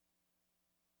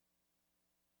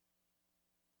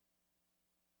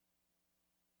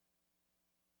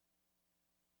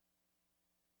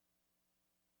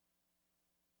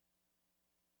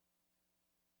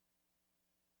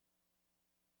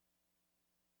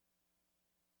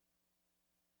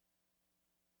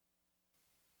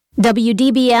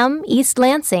WDBM East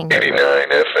Lansing. 89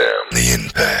 FM. The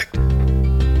Impact.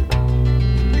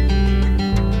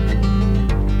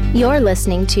 You're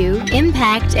listening to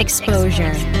Impact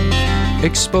Exposure.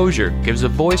 Exposure gives a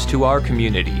voice to our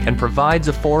community and provides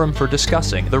a forum for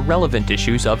discussing the relevant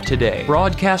issues of today.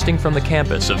 Broadcasting from the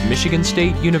campus of Michigan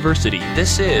State University,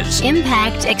 this is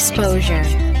Impact Exposure.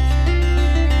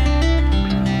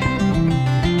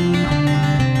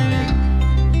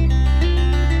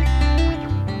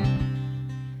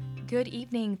 Good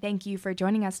evening. Thank you for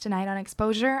joining us tonight on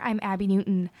Exposure. I'm Abby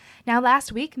Newton. Now,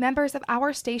 last week, members of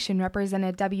our station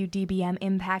represented WDBM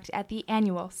Impact at the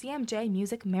annual CMJ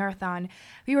Music Marathon.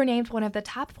 We were named one of the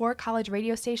top 4 college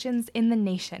radio stations in the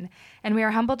nation, and we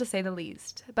are humbled to say the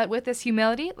least. But with this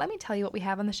humility, let me tell you what we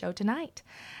have on the show tonight.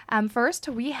 First,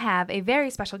 we have a very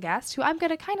special guest who I'm going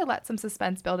to kind of let some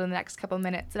suspense build in the next couple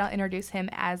minutes, and I'll introduce him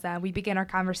as we begin our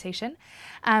conversation.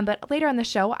 But later on the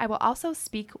show, I will also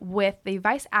speak with the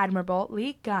Vice Admiral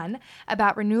Lee Gunn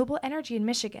about renewable energy in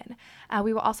Michigan.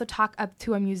 We will also talk up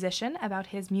to a musician about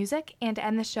his music, and to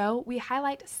end the show, we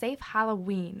highlight Safe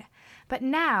Halloween. But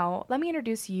now, let me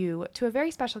introduce you to a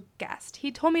very special guest.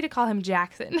 He told me to call him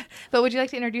Jackson, but would you like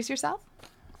to introduce yourself?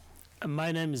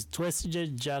 My name is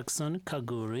Twesige Jackson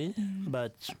Kaguri,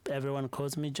 but everyone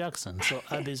calls me Jackson, so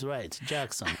Abby's right,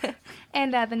 Jackson.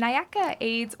 And the Nyaka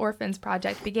AIDS Orphans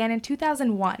Project began in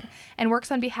 2001 and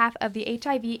works on behalf of the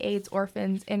HIV/AIDS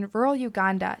orphans in rural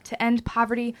Uganda to end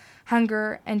poverty,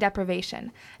 hunger, and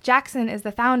deprivation. Jackson is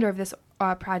the founder of this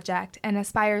project and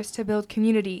aspires to build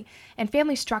community and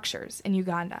family structures in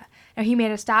Uganda. Now, he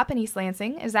made a stop in East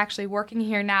Lansing, is actually working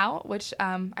here now, which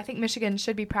I think Michigan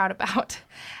should be proud about.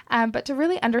 But to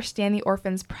really understand the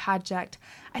Orphans Project,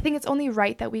 I think it's only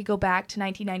right that we go back to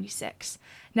 1996.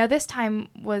 Now, this time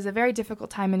was a very difficult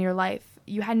time in your life.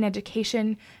 You had an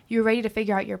education, you were ready to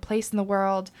figure out your place in the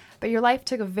world, but your life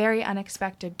took a very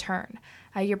unexpected turn.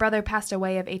 Your brother passed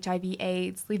away of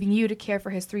HIV/AIDS, leaving you to care for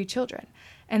his 3 children.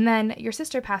 And then your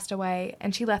sister passed away,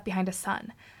 and she left behind a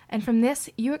son. And from this,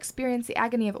 you experienced the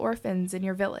agony of orphans in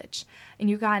your village in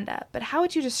Uganda. But how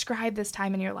would you describe this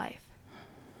time in your life?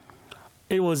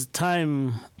 It was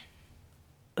a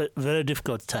very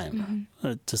difficult time,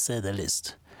 to say the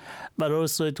least. But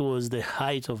also it was the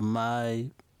height of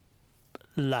my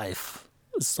life,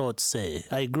 so to say.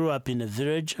 I grew up in a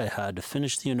village. I had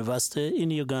finished university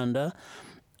in Uganda.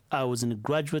 I was in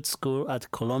graduate school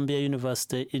at Columbia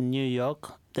University in New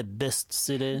York, the best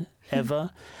city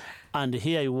ever. And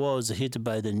here I was hit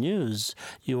by the news.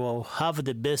 You will have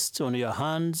the best on your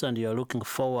hands and you're looking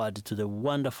forward to the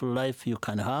wonderful life you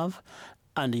can have.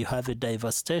 And you have a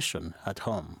devastation at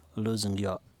home, losing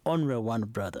your only one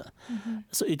brother.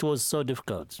 So it was so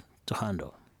difficult to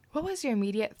handle. What was your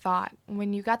immediate thought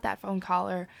when you got that phone call,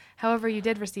 or however you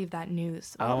did receive that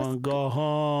news? I want to go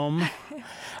home.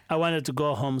 I wanted to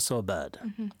go home so bad.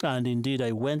 And indeed,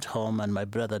 I went home and my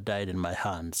brother died in my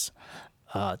hands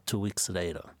 2 weeks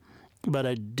later. But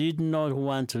I did not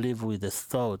want to live with the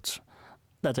thought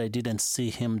that I didn't see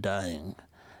him dying.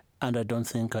 And I don't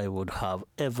think I would have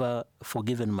ever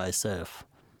forgiven myself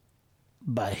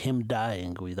by him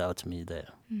dying without me there.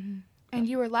 And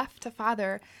you were left to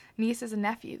father nieces and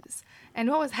nephews. And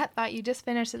what was that thought? You just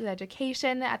finished his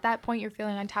education. At that point, you're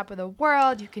feeling on top of the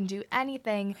world. You can do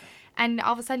anything. And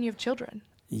all of a sudden, you have children.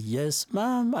 Yes,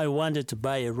 Mom. I wanted to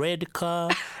buy a red car,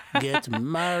 get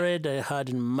married. I had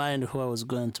in mind who I was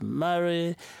going to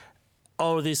marry.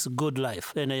 All this good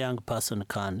life any young person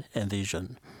can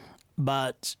envision.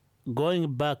 But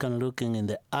going back and looking in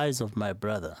the eyes of my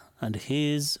brother and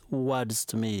his words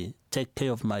to me, take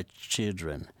care of my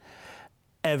children,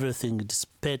 everything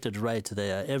dissipated right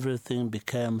there. Everything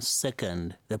became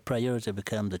second. The priority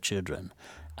became the children,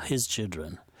 his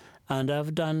children. And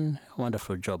I've done a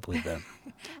wonderful job with them.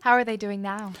 How are they doing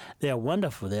now? They are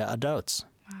wonderful. They are adults.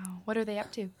 Wow. What are they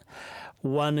up to?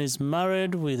 One is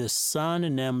married with a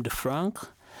son named Frank.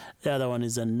 The other one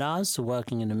is a nurse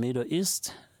working in the Middle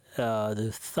East.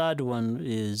 The third one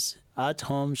is at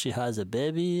home. She has a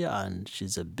baby and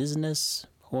she's a business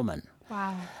woman.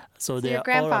 Wow. So they are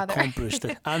all accomplished.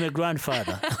 I'm a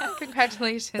grandfather.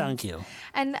 Congratulations. Thank you.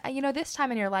 And, this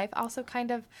time in your life also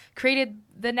kind of created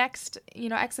the next,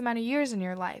 X amount of years in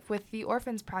your life with the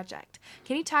Orphans Project.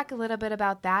 Can you talk a little bit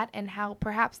about that and how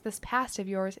perhaps this past of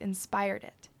yours inspired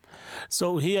it?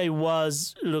 So here I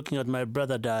was looking at my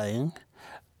brother dying.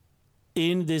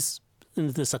 In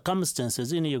the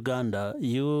circumstances in Uganda,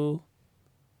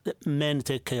 men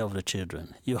take care of the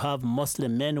children. You have mostly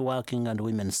men working and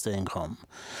women staying home.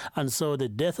 And so the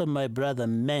death of my brother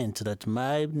meant that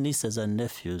my nieces and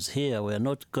nephews here were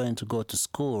not going to go to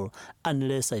school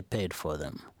unless I paid for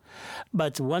them.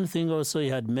 But one thing also he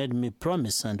had made me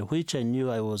promise, and which I knew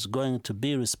I was going to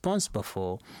be responsible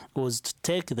for, was to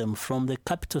take them from the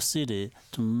capital city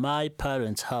to my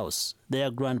parents' house,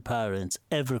 their grandparents,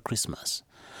 every Christmas.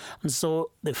 And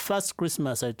so the first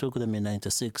Christmas I took them in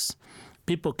 96,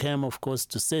 people came, of course,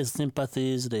 to say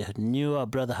sympathies. They knew our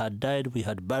brother had died. We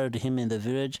had buried him in the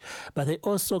village. But they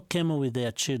also came with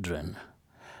their children.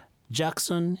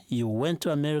 Jackson, you went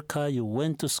to America, you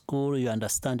went to school, you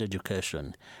understand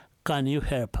education. Can you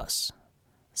help us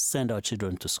send our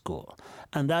children to school?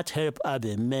 And that help,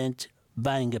 Abby, meant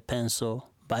buying a pencil,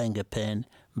 buying a pen,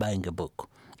 buying a book.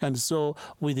 And so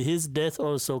with his death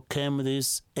also came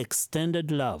this extended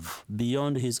love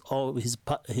beyond his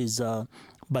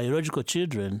biological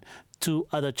children to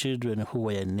other children who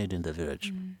were in need in the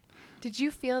village. Mm. Did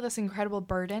you feel this incredible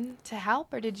burden to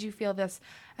help, or did you feel this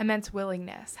immense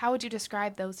willingness? How would you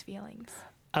describe those feelings?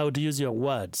 I would use your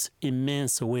words,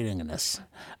 immense willingness.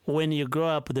 When you grow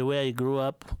up the way I grew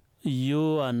up,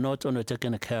 you are not only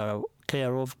taken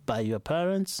care of by your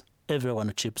parents,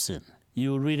 everyone chips in.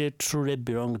 You really truly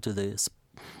belong to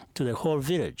the whole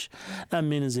village. That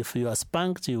means if you are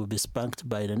spanked, you will be spanked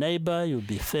by the neighbor, you'll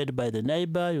be fed by the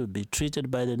neighbor, you'll be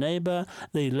treated by the neighbor.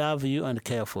 They love you and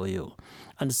care for you.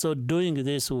 And so doing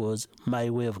this was my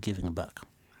way of giving back.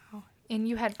 Wow. And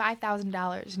you had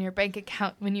 $5,000 in your bank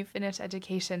account when you finished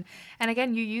education. And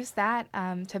again, you used that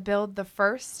to build the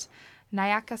first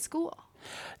Nayaka school.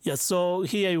 Yeah, so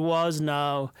here I was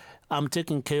now. I'm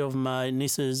taking care of my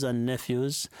nieces and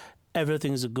nephews.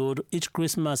 Everything's good. Each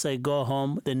Christmas I go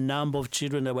home, the number of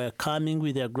children that were coming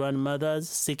with their grandmothers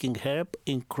seeking help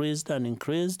increased and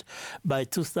increased. By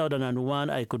 2001,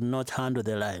 I could not handle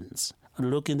the lines.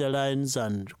 Look in the lines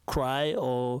and cry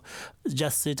or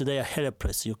just sit there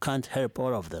helpless. You can't help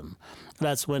all of them.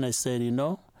 That's when I said,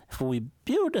 if we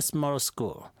build a small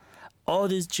school, all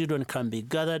these children can be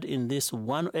gathered in this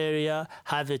one area,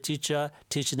 have a teacher,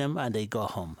 teach them, and they go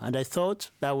home. And I thought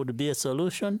that would be a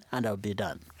solution, and I'll be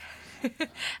done.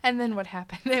 And then what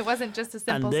happened? It wasn't just a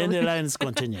simple solution. And then solution. the lines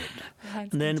continued.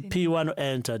 And then P1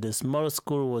 entered. The small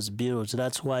school was built.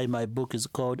 That's why my book is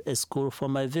called A School for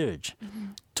My Village. Mm-hmm.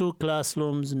 2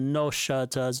 classrooms, no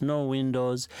shutters, no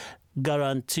windows,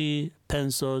 guarantee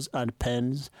pencils and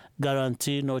pens,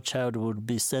 guarantee no child would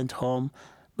be sent home.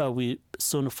 But we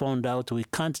soon found out we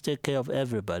can't take care of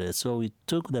everybody. So we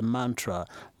took the mantra,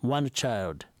 one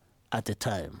child at a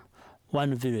time,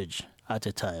 one village at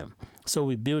a time. So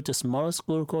we built a small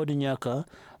school called Nyaka,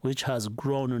 which has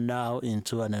grown now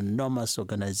into an enormous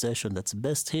organization that's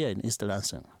based here in East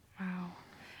Lansing. Wow.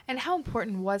 And how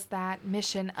important was that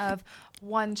mission of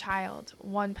one child,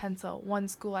 one pencil, one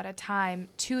school at a time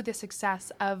to the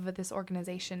success of this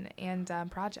organization and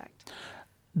project?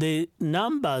 The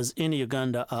numbers in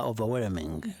Uganda are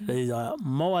overwhelming. Mm-hmm. There are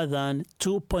more than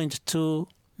 2.2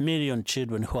 million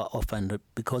children who are orphaned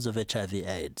because of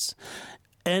HIV/AIDS.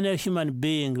 Any human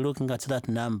being looking at that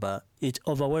number, it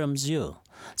overwhelms you.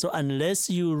 So unless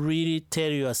you really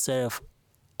tell yourself,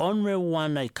 only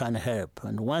one I can help,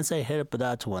 and once I help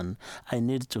that one, I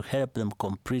need to help them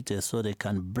completely so they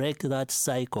can break that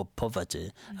cycle of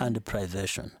poverty and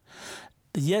privation.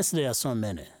 Yes, there are so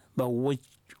many, but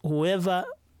whoever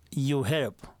you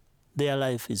help, their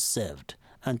life is saved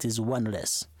and is one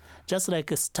less. Just like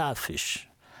a starfish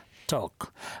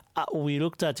talk. We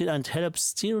looked at it and help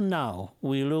still now.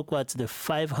 We look at the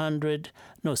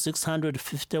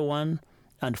 651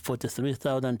 and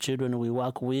 43,000 children we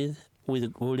work with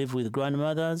who live with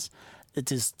grandmothers.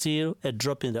 It is still a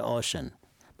drop in the ocean.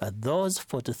 But those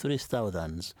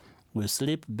 43,000 will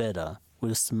sleep better,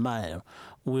 will smile,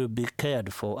 will be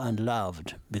cared for and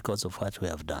loved because of what we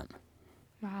have done.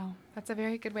 Wow, that's a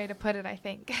very good way to put it, I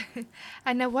think.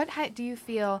 And now what do you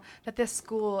feel that this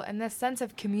school and this sense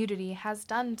of community has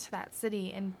done to that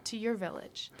city and to your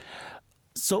village?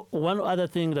 So one other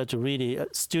thing that really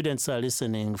students are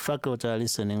listening, faculty are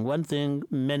listening, one thing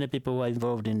many people who are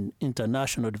involved in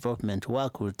international development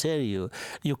work will tell you,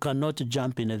 you cannot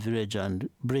jump in a village and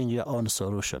bring your own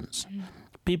solutions. Mm-hmm.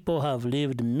 People have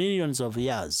lived millions of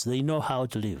years. They know how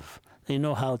to live. They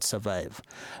know how to survive.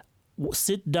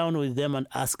 Sit down with them and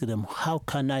ask them, how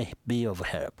can I be of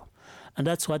help? And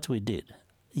that's what we did.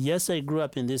 Yes, I grew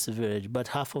up in this village, but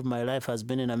half of my life has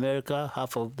been in America,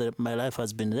 half of my life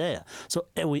has been there. So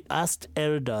we asked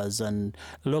elders and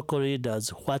local leaders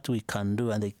what we can do,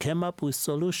 and they came up with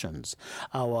solutions.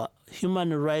 Our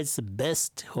human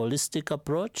rights-based holistic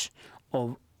approach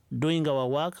of doing our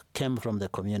work came from the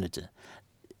community.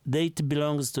 It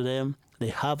belongs to them, they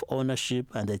have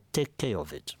ownership, and they take care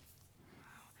of it.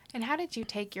 And how did you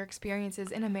take your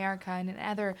experiences in America and in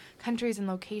other countries and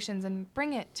locations and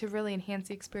bring it to really enhance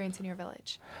the experience in your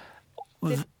village?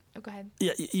 Go ahead.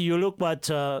 Yeah, you look at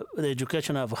the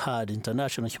education I've had,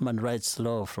 international human rights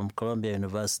law from Columbia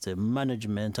University,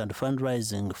 management and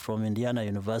fundraising from Indiana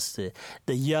University,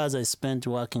 the years I spent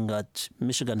working at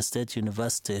Michigan State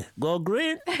University, go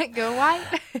green, go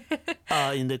white,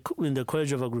 in the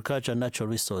College of Agriculture and Natural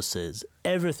Resources,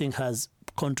 everything has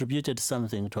contributed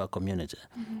something to our community.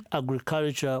 Mm-hmm.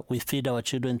 Agriculture, we feed our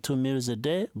children 2 meals a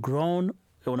day, grown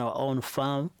on our own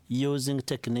farm, using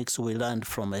techniques we learned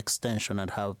from extension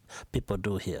and how people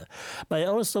do here. But I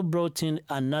also brought in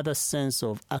another sense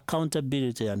of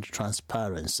accountability and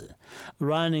transparency,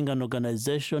 running an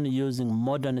organization using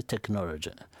modern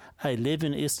technology. I live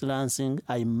in East Lansing.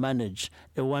 I manage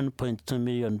a $1.2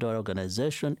 million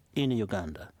organization in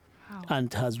Uganda. Wow.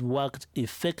 And has worked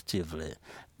effectively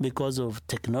because of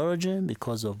technology,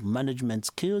 because of management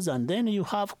skills, and then you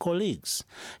have colleagues.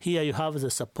 Here you have the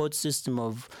support system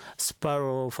of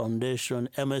Sparrow Foundation,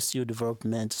 MSU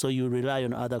Development, so you rely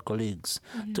on other colleagues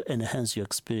to enhance your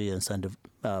experience and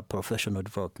professional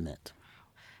development.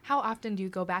 How often do you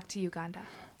go back to Uganda?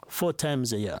 4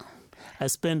 times a year. I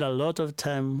spend a lot of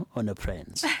time on the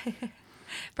planes.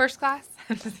 First class?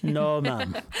 No,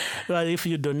 ma'am. Well, if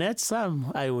you donate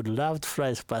some, I would love to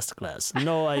fly first class.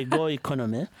 No, I go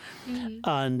economy.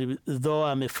 And though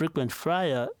I'm a frequent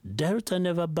flyer, Delta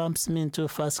never bumps me into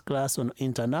first class on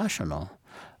international.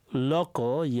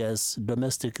 Local, yes,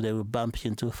 domestic, they will bump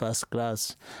you into first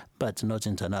class, but not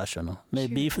international.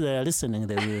 Maybe if they are listening,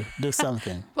 they will do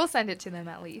something. We'll send it to them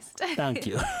at least. Thank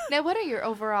you. Now, what are your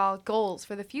overall goals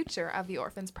for the future of the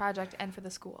Orphans Project and for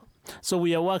the school? So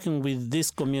we are working with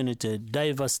this community,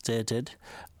 devastated.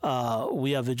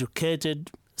 We have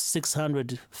educated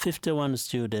 651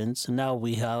 students. Now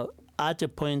we are at a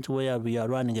point where we are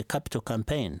running a capital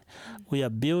campaign. We are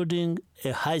building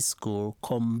a high school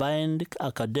combined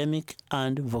academic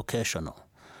and vocational.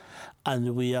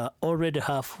 And we are already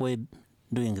halfway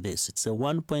doing this. It's a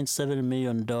 $1.7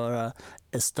 million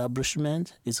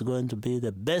establishment. It's going to be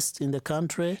the best in the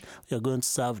country. We are going to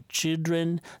serve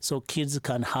children so kids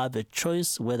can have a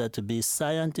choice whether to be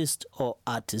scientist or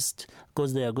artist,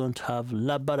 because they are going to have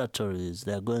laboratories,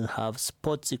 they are going to have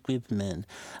sports equipment,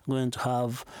 going to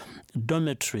have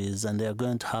dormitories, and they are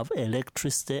going to have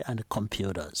electricity and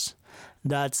computers.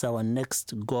 That's our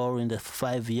next goal in the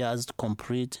 5 years to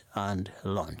complete and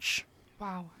launch.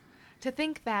 Wow. To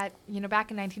think that, back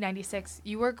in 1996,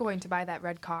 you were going to buy that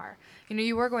red car.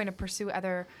 You were going to pursue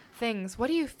other things. What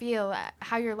do you feel,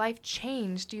 how your life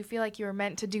changed? Do you feel like you were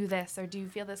meant to do this, or do you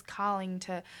feel this calling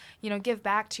to, give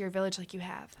back to your village like you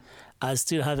have? I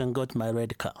still haven't got my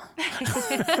red car.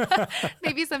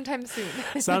 Maybe sometime soon.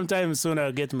 Sometime soon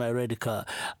I'll get my red car.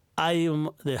 I am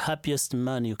the happiest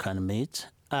man you can meet.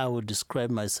 I would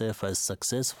describe myself as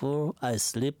successful. I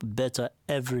sleep better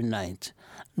every night,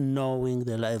 knowing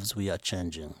the lives we are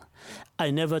changing.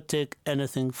 I never take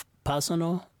anything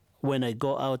personal. When I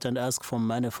go out and ask for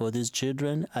money for these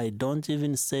children, I don't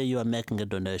even say you are making a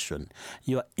donation.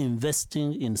 You are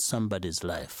investing in somebody's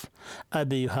life.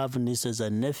 Abby, you have nieces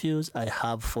and nephews. I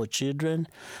have 4 children.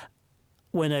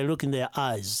 When I look in their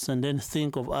eyes and then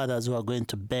think of others who are going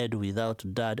to bed without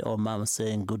dad or mom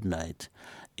saying good night,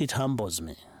 it humbles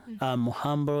me. I'm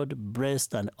humbled,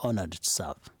 blessed, and honored to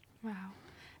serve. Wow.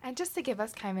 And just to give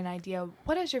us kind of an idea,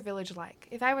 what is your village like?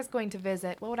 If I was going to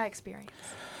visit, what would I experience?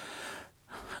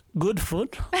 Good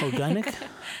food, organic,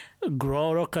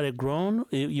 locally grown.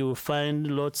 You will find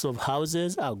lots of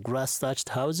houses, grass-thatched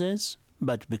houses,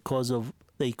 but because of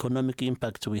the economic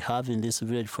impact we have in this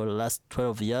village for the last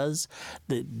 12 years,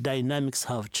 the dynamics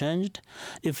have changed.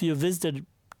 If you visited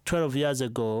 12 years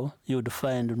ago, you would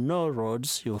find no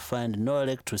roads, you would find no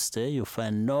electricity, you would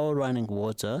find no running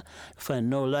water, you would find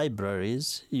no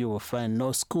libraries, you will find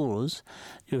no schools,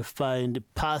 you will find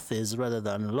paths rather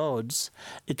than roads.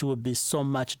 It would be so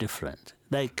much different,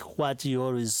 like what you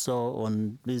always saw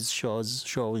on these shows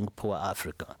showing poor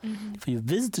Africa. Mm-hmm. If you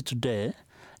visit today,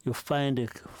 you find a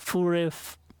fully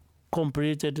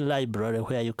completed library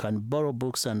where you can borrow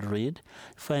books and read.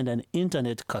 You find an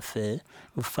internet cafe.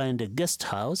 You find a guest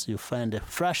house. You find a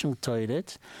flushing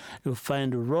toilet. You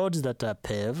find roads that are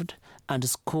paved, and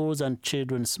schools and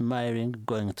children smiling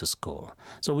going to school.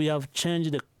 So we have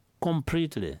changed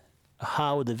completely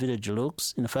how the village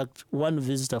looks. In fact, one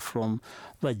visitor from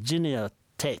Virginia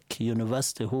Tech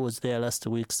University who was there last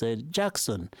week said,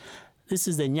 "Jackson, this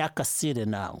is the Nyaka City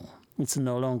now. It's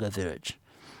no longer a village."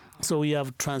 So we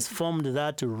have transformed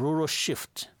that rural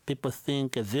shift. People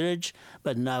think a village,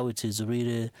 but now it is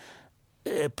really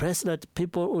a place that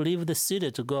people leave the city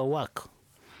to go work.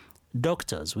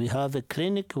 doctors. We have a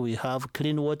clinic, we have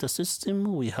clean water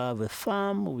system, we have a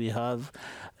farm, we have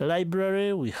a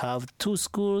library, we have 2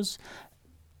 schools.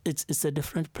 It's a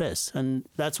different place. And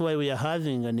that's why we are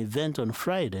having an event on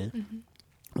Friday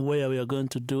where we are going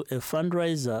to do a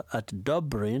fundraiser at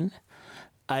Dublin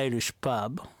Irish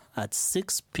Pub at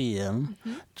 6 p.m.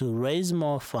 to raise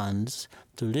more funds,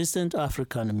 to listen to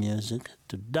African music,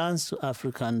 to dance to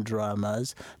African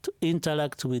dramas, to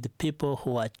interact with people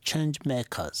who are change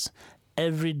makers,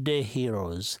 everyday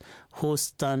heroes who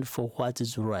stand for what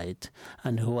is right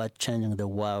and who are changing the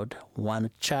world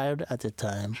one child at a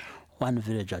time, one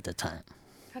village at a time.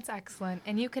 That's excellent.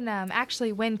 And you can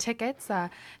actually win tickets.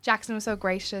 Jackson was so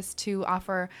gracious to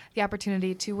offer the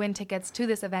opportunity to win tickets to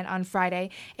this event on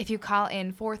Friday. If you call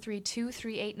in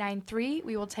 432-3893,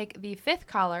 we will take the 5th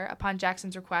caller upon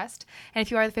Jackson's request. And if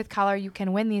you are the 5th caller, you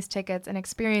can win these tickets and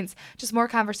experience just more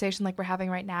conversation like we're having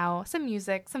right now, some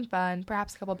music, some fun,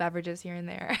 perhaps a couple beverages here and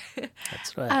there.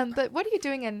 That's right. But what are you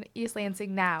doing in East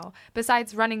Lansing now,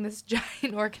 besides running this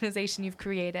giant organization you've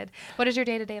created? What does your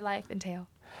day-to-day life entail?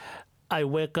 I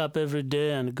wake up every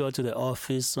day and go to the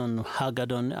office on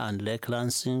Haggadon and Lake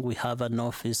Lansing. We have an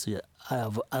office. I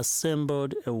have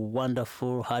assembled a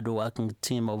wonderful, hard-working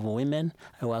team of women.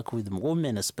 I work with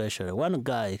women especially. One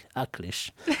guy,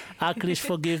 Aklish. Aklish,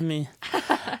 forgive me.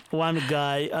 One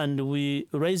guy, and we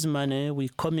raise money, we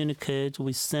communicate,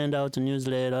 we send out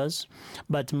newsletters.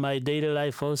 But my daily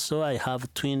life also, I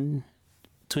have twin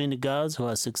girls who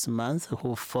are 6 months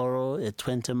who follow a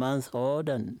 20-month-old,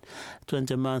 and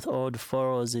 20-month-old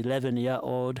follows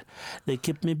 11-year-old. They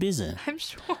keep me busy. I'm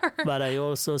sure. But I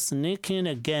also sneak in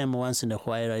a game once in a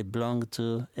while. I belong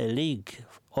to a league,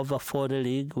 over 40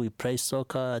 league. We play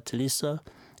soccer at Lisa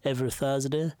every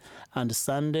Thursday and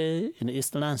Sunday in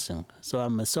East Lansing. So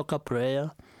I'm a soccer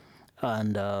player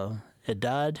and a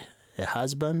dad, a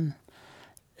husband,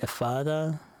 a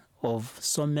father of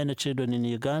so many children in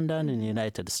Uganda and in the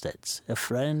United States. A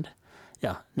friend,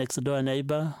 next door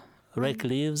neighbor, rake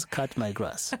leaves, cut my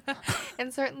grass.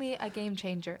 And certainly a game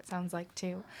changer, it sounds like,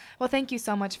 too. Well, thank you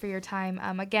so much for your time.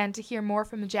 Again, to hear more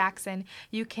from Jackson,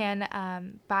 you can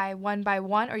buy One by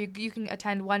One, or you can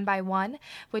attend One by One,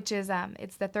 which is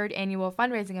it's the 3rd annual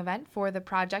fundraising event for the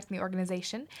project and the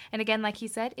organization. And again, like he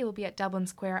said, it will be at Dublin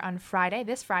Square on Friday,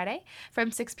 this Friday,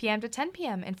 from 6 p.m. to 10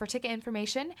 p.m. And for ticket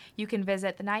information, you can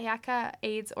visit the Nayaka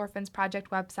AIDS Orphans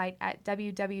Project website at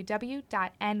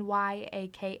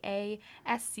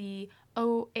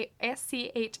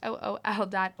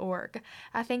www.nyakaschoool.org.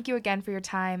 Thank you again for your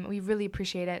time. We really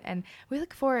appreciate it, and we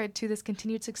look forward to this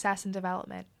continued success and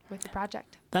development with the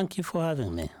project. Thank you for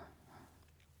having me.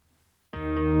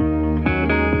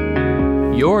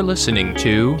 You're listening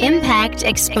to Impact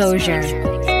Exposure.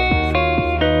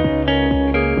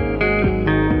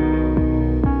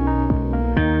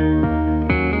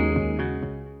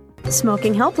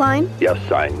 Smoking helpline. Yes,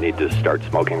 I need to start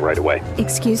smoking right away.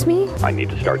 Excuse me? I need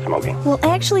to start smoking. Well,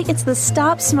 actually, it's the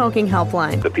Stop Smoking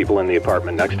helpline. The people in the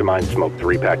apartment next to mine smoke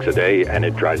 3 packs a day, and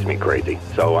it drives me crazy.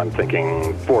 So I'm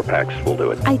thinking 4 packs will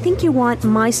do it. I think you want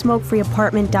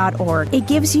mysmokefreeapartment.org. It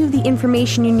gives you the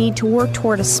information you need to work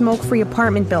toward a smoke-free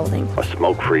apartment building. A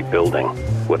smoke-free building?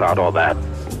 Without all that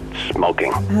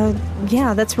smoking?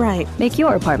 Yeah, that's right. Make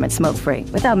your apartment smoke-free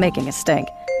without making a stink.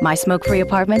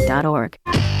 mysmokefreeapartment.org.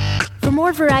 For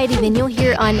more variety than you'll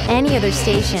hear on any other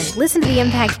station, listen to the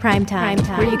Impact Primetime,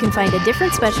 where you can find a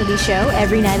different specialty show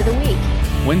every night of the week.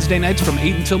 Wednesday nights from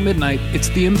 8 until midnight, it's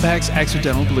the Impact's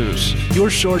Accidental Blues, your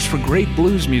source for great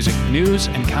blues music, news,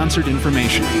 and concert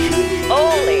information.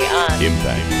 Only on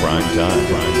Impact Primetime.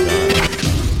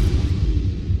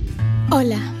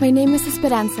 Hola, my name is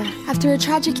Esperanza. After a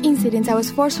tragic incident, I was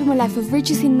forced from a life of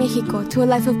riches in Mexico to a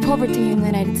life of poverty in the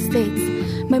United States.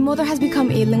 My mother has become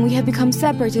ill and we have become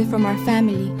separated from our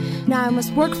family. Now I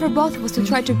must work for both of us to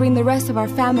try to bring the rest of our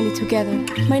family together.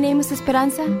 My name is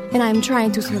Esperanza and I am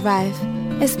trying to survive.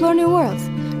 Explore new worlds.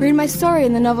 Read my story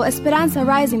in the novel Esperanza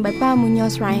Rising by Pam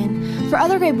Munoz Ryan. For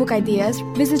other great book ideas,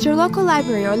 visit your local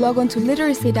library or log on to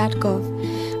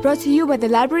literacy.gov. Brought to you by the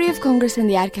Library of Congress and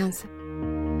the Ad Council.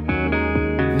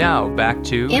 Now back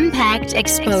to Impact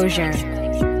Exposure.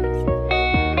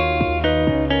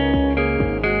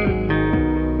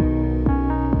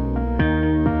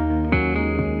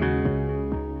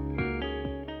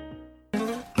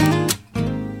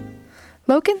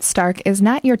 Logan Stark is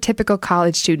not your typical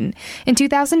college student. In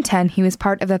 2010, he was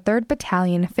part of the 3rd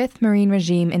Battalion, 5th Marine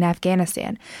Regime in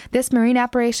Afghanistan. This Marine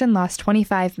operation lost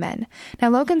 25 men. Now,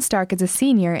 Logan Stark is a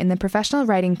senior in the professional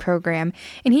writing program,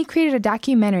 and he created a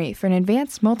documentary for an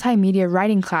advanced multimedia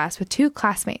writing class with 2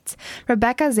 classmates,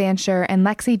 Rebecca Zansher and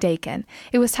Lexi Dakin.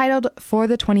 It was titled For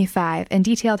the 25 and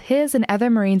detailed his and other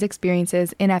Marines'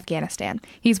 experiences in Afghanistan.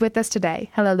 He's with us today.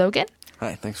 Hello, Logan.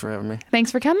 Hi, thanks for having me.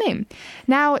 Thanks for coming.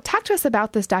 Now, talk to us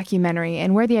about this documentary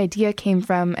and where the idea came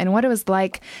from and what it was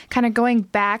like kind of going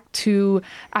back to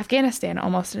Afghanistan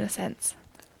almost in a sense.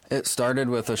 It started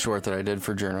with a short that I did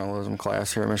for journalism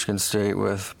class here at Michigan State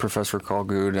with Professor Carl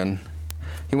Good, and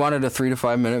he wanted a 3 to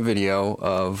 5 minute video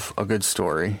of a good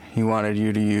story. He wanted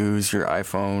you to use your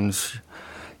iPhones,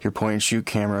 your point and shoot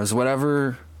cameras,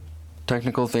 whatever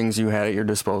technical things you had at your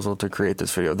disposal to create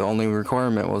this video. The only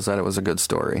requirement was that it was a good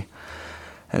story.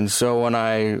 And so when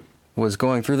I was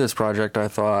going through this project, I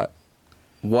thought,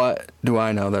 what do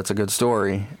I know that's a good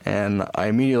story? And I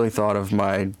immediately thought of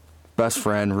my best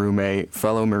friend, roommate,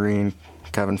 fellow Marine,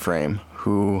 Kevin Frame,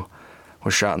 who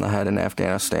was shot in the head in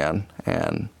Afghanistan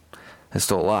and is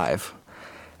still alive.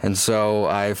 And so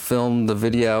I filmed the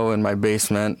video in my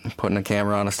basement, putting a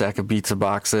camera on a stack of pizza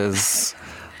boxes.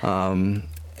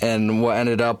 And what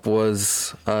ended up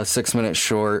was a 6-minute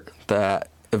short that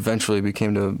eventually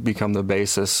become the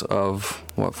basis of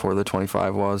what For the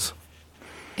 25 was.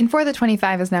 And For the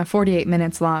 25 is now 48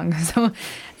 minutes long, so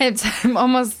it's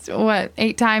almost,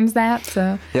 8 times that?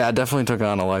 So yeah, it definitely took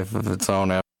on a life of its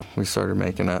own after we started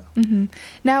making it. Mm-hmm.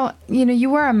 Now, you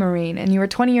were a Marine, and you were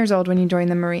 20 years old when you joined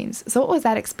the Marines. So what was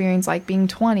that experience like, being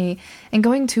 20 and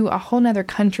going to a whole nother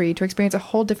country to experience a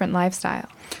whole different lifestyle?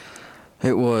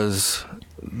 It was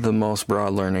the most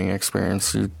broad learning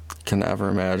experience you can ever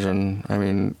imagine. I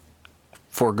mean,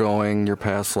 foregoing your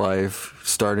past life,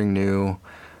 starting new,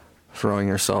 throwing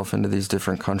yourself into these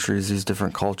different countries, these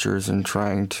different cultures, and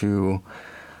trying to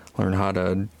learn how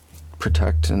to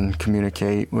protect and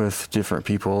communicate with different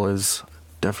people is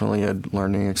definitely a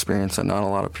learning experience that not a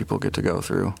lot of people get to go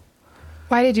through.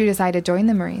 Why did you decide to join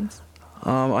the Marines?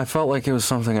 I felt like it was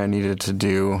something I needed to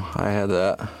do. I had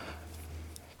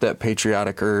that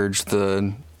patriotic urge,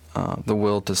 the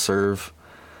will to serve.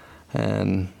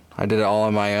 And I did it all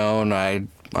on my own. I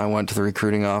went to the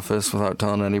recruiting office without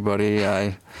telling anybody.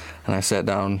 I sat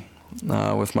down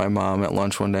with my mom at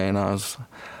lunch one day, and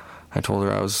I told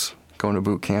her I was going to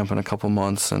boot camp in a couple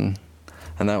months, and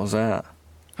that was that.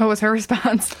 What was her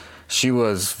response? She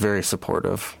was very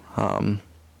supportive.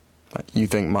 You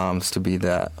think moms to be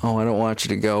that, I don't want you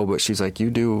to go, but she's like, you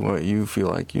do what you feel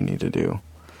like you need to do.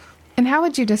 And how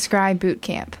would you describe boot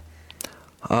camp?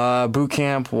 Boot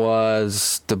camp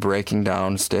was the breaking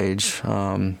down stage.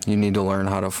 You need to learn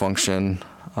how to function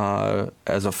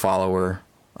as a follower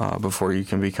before you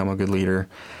can become a good leader.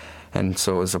 And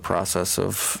so it was a process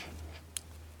of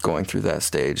going through that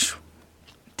stage.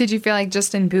 Did you feel like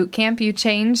just in boot camp you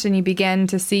changed and you began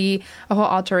to see a whole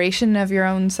alteration of your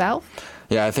own self?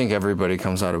 Yeah, I think everybody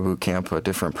comes out of boot camp a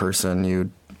different person.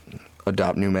 You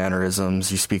adopt new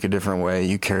mannerisms, you speak a different way,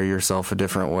 you carry yourself a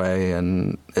different way,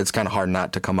 and it's kind of hard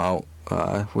not to come out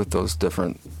with those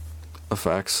different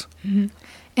effects. Mm-hmm.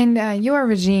 And your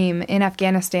regime in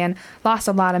Afghanistan lost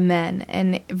a lot of men,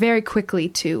 and very quickly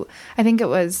too. I think it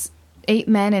was 8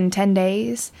 men in 10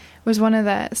 days was one of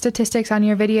the statistics on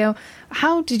your video.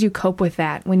 How did you cope with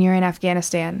that when you're in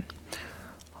Afghanistan?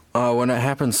 When it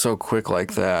happens so quick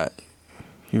like that,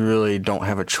 you really don't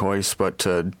have a choice but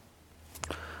to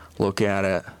look at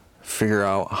it, figure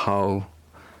out how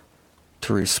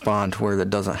to respond to where that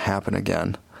doesn't happen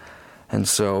again. And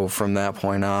so from that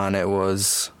point on, it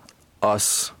was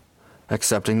us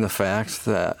accepting the fact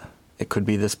that it could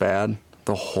be this bad,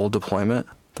 the whole deployment,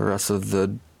 the rest of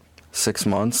the 6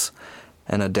 months,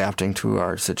 and adapting to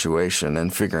our situation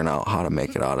and figuring out how to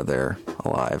make it out of there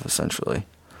alive, essentially.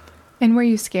 And were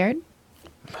you scared?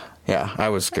 Yeah, I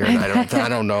was scared. I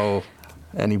don't know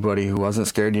anybody who wasn't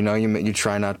scared. You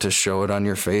try not to show it on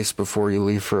your face before you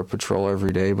leave for a patrol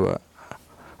every day, but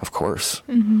of course.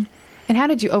 Mm-hmm. And how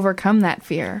did you overcome that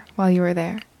fear while you were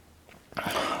there?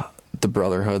 The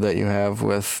brotherhood that you have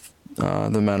with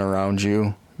the men around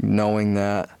you, knowing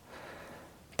that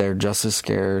they're just as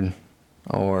scared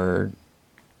or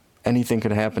anything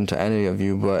could happen to any of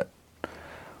you, but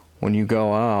when you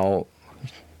go out,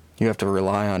 you have to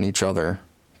rely on each other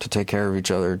to take care of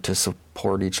each other, to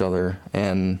support each other,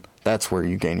 and that's where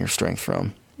you gain your strength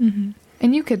from. Mm-hmm.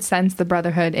 And you could sense the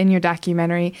brotherhood in your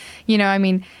documentary,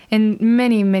 in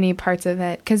many, many parts of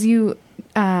it, because you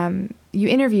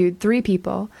interviewed 3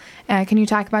 people. Can you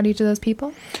talk about each of those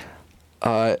people?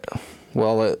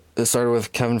 Well, it started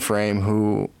with Kevin Frame,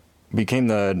 who became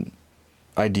the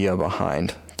idea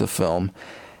behind the film.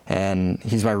 And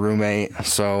he's my roommate,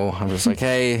 so I'm just like,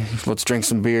 hey, let's drink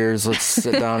some beers, let's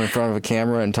sit down in front of a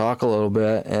camera and talk a little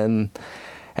bit. And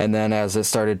then as it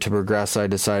started to progress, I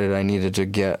decided I needed to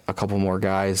get a couple more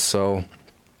guys. So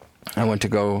I went to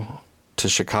go to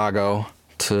Chicago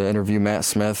to interview Matt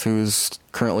Smith, who's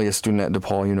currently a student at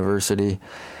DePaul University.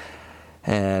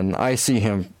 And I see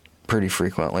him pretty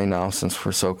frequently now since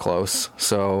we're so close.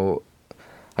 So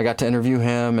I got to interview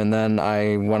him, and then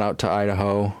I went out to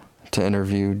Idaho to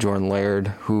interview Jordan Laird,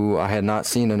 who I had not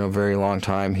seen in a very long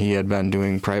time. He had been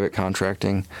doing private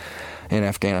contracting in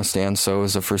Afghanistan, so it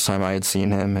was the first time I had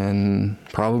seen him in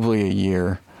probably a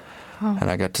year. Oh. And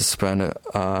I got to spend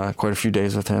quite a few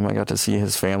days with him. I got to see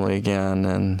his family again,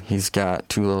 and he's got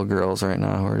 2 little girls right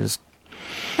now who are just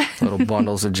little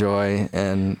bundles of joy,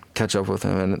 and catch up with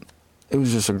him, and it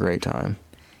was just a great time.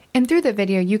 And through the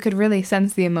video, you could really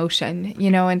sense the emotion,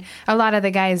 and a lot of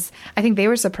the guys, I think they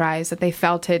were surprised that they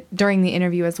felt it during the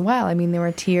interview as well. I mean, there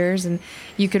were tears, and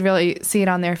you could really see it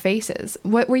on their faces.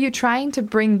 What were you trying to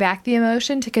bring back the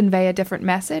emotion to convey a different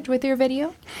message with your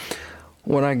video?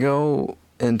 When I go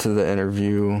into the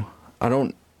interview, I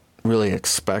don't really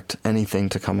expect anything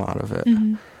to come out of it.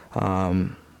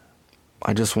 Mm-hmm.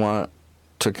 I just want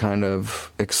to kind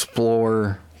of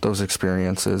explore those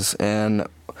experiences, and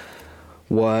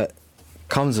what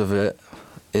comes of it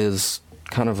is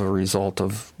kind of a result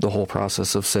of the whole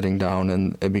process of sitting down,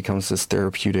 and it becomes this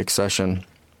therapeutic session.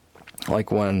 Like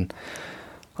when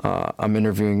I'm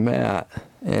interviewing Matt,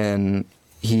 and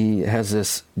he has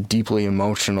this deeply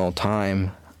emotional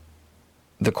time.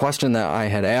 The question that I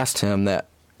had asked him that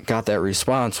got that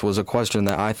response was a question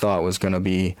that I thought was going to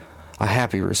be a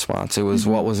happy response. It was,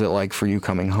 what was it like for you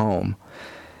coming home?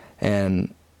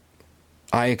 And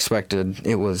I expected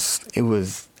it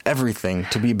was everything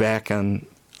to be back in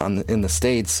the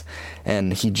States,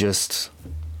 and it just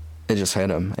hit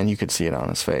him, and you could see it on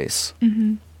his face.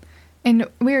 Mm-hmm. And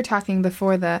we were talking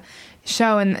before the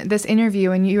show and this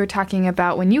interview, and you were talking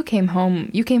about when you came home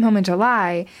in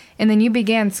July, and then you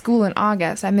began school in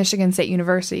August at Michigan State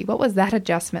University. What was that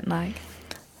adjustment like?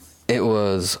 It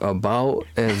was about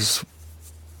as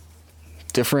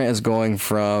different as going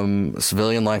from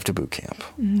civilian life to boot camp.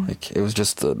 Mm-hmm. Like, it was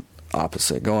just the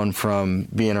opposite, going from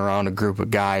being around a group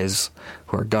of guys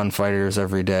who are gunfighters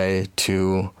every day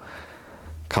to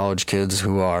college kids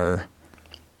who are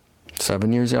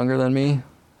 7 years younger than me.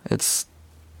 It's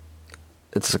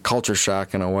a culture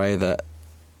shock in a way that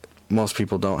most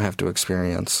people don't have to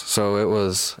experience. So it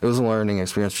was a learning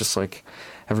experience, just like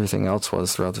everything else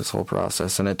was throughout this whole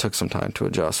process, and it took some time to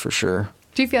adjust for sure.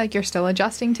 Do you feel like you're still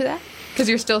adjusting to that? Because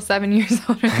you're still 7 years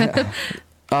older.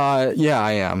 Yeah,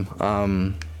 I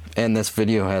am. And this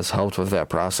video has helped with that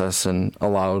process and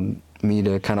allowed me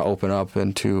to kind of open up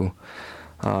and to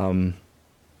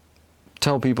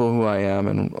tell people who I am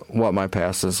and what my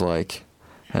past is like.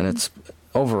 And it's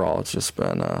just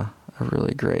been a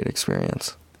really great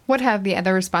experience. What have the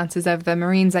other responses of the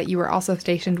Marines that you were also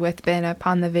stationed with been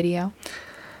upon the video?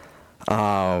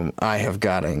 I have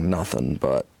gotten nothing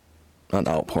but an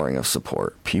outpouring of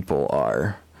support. People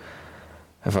are,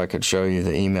 if I could show you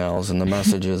the emails and the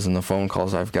messages and the phone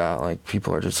calls I've got, like,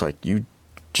 people are just like, you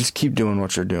just keep doing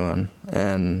what you're doing,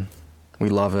 and we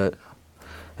love it.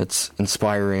 It's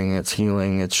inspiring, it's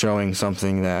healing, it's showing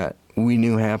something that we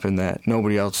knew happened that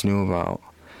nobody else knew about.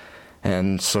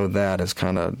 And so that is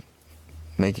kind of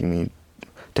making me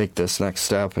take this next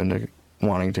step into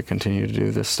wanting to continue to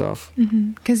do this stuff.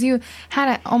 Because you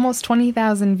had almost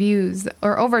 20,000 views,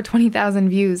 or over 20,000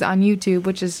 views on YouTube,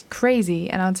 which is crazy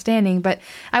and outstanding. But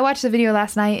I watched the video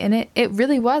last night, and it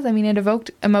really was. I mean, it evoked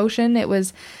emotion.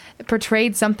 It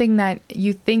portrayed something that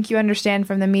you think you understand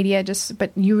from the media,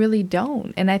 but you really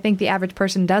don't. And I think the average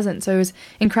person doesn't. So it was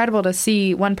incredible to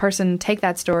see one person take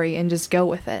that story and just go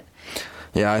with it.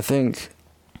 Yeah, I think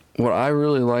what I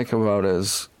really like about it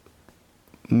is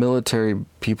military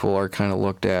people are kind of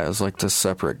looked at as like this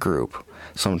separate group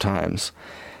sometimes.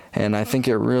 And I think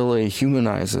it really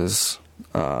humanizes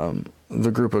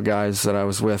the group of guys that I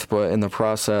was with, but in the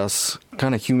process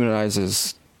kind of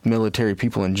humanizes military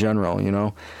people in general,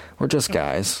 We're just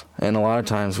guys, and a lot of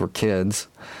times we're kids,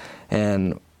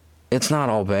 and it's not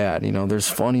all bad, There's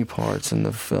funny parts in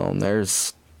the film.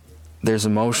 There's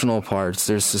emotional parts,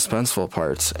 there's suspenseful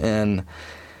parts, and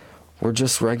we're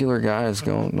just regular guys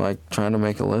trying to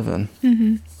make a living.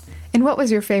 Mm-hmm. And what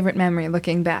was your favorite memory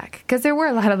looking back? Because there were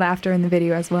a lot of laughter in the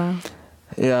video as well.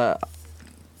 Yeah,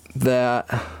 the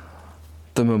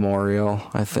memorial,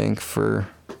 I think, for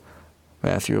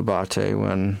Matthew Abate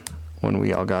when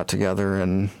we all got together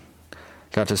and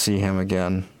got to see him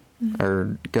again,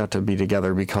 or got to be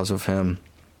together because of him.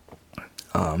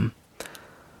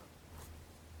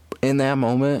 In that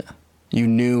moment, you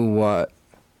knew what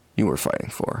you were fighting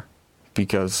for,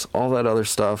 because all that other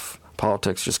stuff,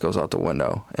 politics, just goes out the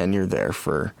window, and you're there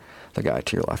for the guy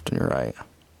to your left and your right.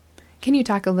 Can you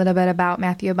talk a little bit about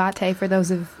Matthew Abate for those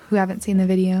who haven't seen the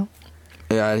video?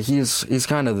 Yeah, he's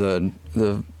kind of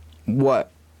the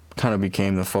what kind of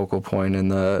became the focal point in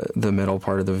the middle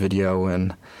part of the video,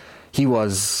 and he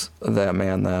was that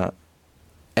man that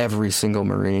every single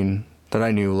Marine that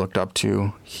I knew looked up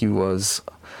to. He was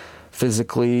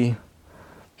physically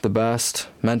the best,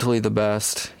 mentally the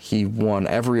best. He won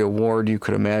every award you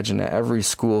could imagine at every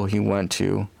school he went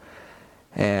to,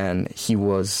 and he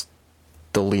was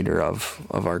the leader of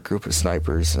our group of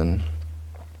snipers, and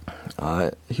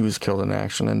he was killed in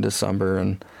action in December,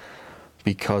 and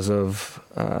because of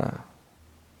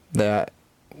that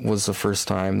was the first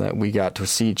time that we got to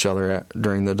see each other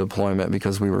during the deployment,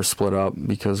 because we were split up,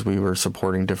 because we were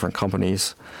supporting different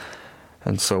companies,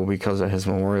 and so because of his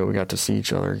memorial we got to see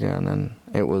each other again, and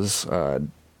it was a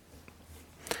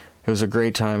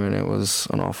great time, and it was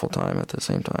an awful time at the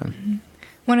same time. Mm-hmm.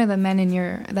 One of the men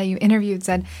that you interviewed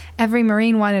said every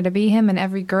Marine wanted to be him and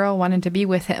every girl wanted to be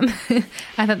with him.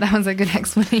 I thought that was a good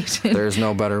explanation. There's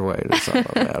no better way to sum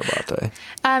up Matt Abate.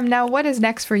 Now, what is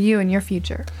next for you in your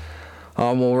future?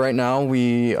 Well, right now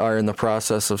we are in the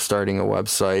process of starting a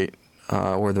website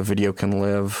where the video can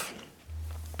live,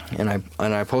 and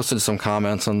I posted some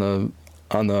comments on the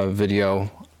video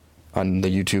on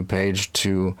the YouTube page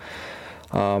to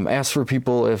ask for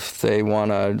people if they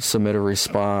want to submit a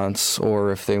response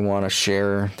or if they want to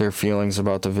share their feelings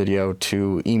about the video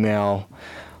to email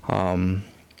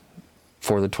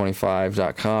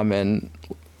forthe25.com and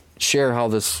share how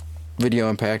this video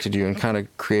impacted you, and kind of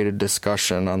create a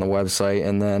discussion on the website.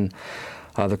 And then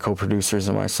the co-producers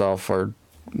and myself we're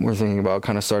thinking about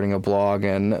kind of starting a blog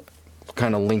and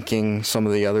kind of linking some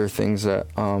of the other things that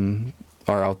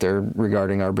are out there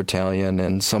regarding our battalion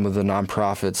and some of the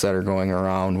nonprofits that are going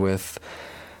around with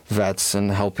vets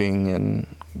and helping and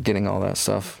getting all that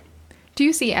stuff. Do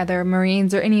you see other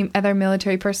Marines or any other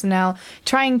military personnel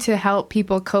trying to help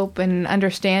people cope and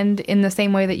understand in the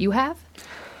same way that you have?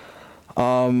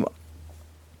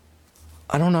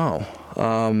 I don't know.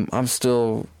 I'm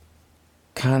still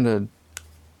kind of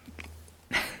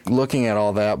looking at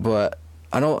all that, but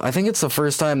I think it's the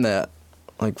first time that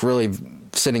like really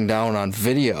sitting down on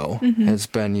video has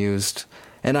been used,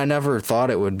 and I never thought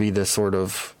it would be this sort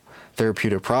of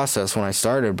therapeutic process when I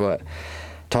started, but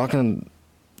talking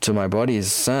to my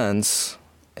buddies since,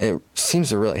 it seems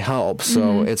to really help,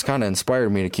 so it's kind of inspired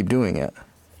me to keep doing it.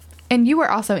 And you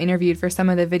were also interviewed for some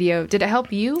of the video. Did it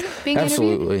help you being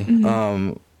Absolutely. interviewed?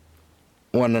 Absolutely.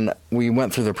 When we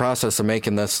went through the process of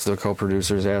making this, the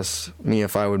co-producers asked me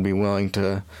if I would be willing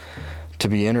to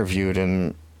be interviewed,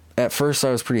 and at first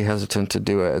I was pretty hesitant to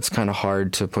do it. It's kind of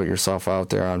hard to put yourself out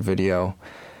there on video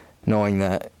knowing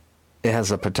that it has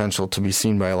the potential to be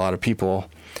seen by a lot of people.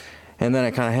 And then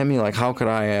it kind of hit me like, how could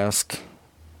I ask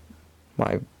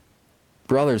my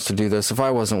brothers to do this if I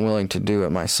wasn't willing to do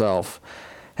it myself?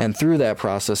 And through that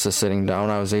process of sitting down,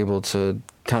 I was able to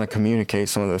kind of communicate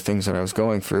some of the things that I was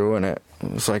going through. And it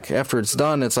was like, after it's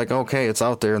done, it's like, okay, it's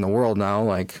out there in the world now.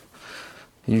 Like,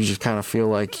 you just kind of feel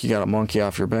like you got a monkey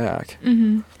off your back.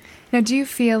 Mm-hmm. Now, do you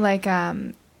feel like,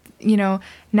 now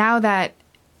that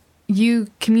you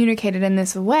communicated in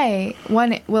this way,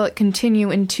 one, will it continue?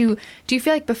 And two, do you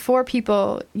feel like before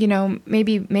people,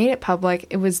 maybe made it public,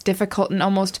 it was difficult and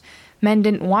almost men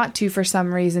didn't want to, for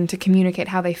some reason, to communicate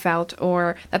how they felt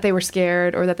or that they were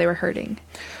scared or that they were hurting?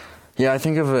 Yeah, I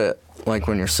think of it like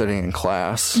when you're sitting in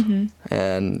class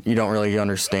and you don't really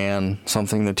understand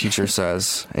something the teacher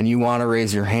says, and you want to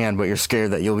raise your hand, but you're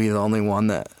scared that you'll be the only one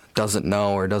that doesn't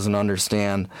know or doesn't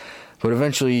understand. But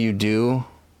eventually you do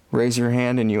raise your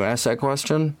hand and you ask that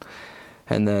question,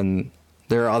 and then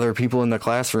there are other people in the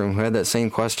classroom who had that same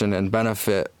question and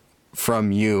benefit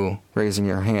from you raising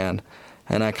your hand.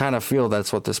 And I kind of feel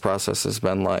that's what this process has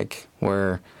been like,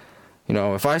 where,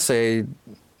 if I say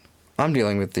I'm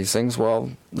dealing with these things,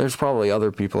 well, there's probably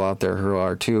other people out there who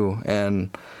are too, and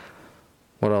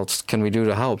what else can we do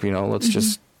to help? Let's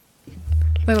just... A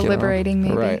little liberating,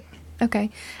 maybe. Right.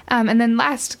 Okay. And then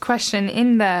last question,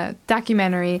 in the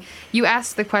documentary, you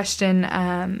asked the question,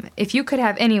 if you could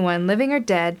have anyone, living or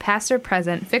dead, past or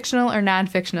present, fictional or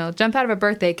non-fictional, jump out of a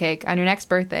birthday cake on your next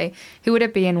birthday, who would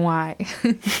it be and why?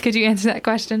 Could you answer that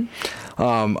question?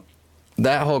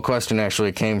 That whole question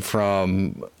actually came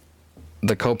from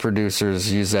the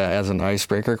co-producers used that as an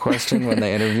icebreaker question when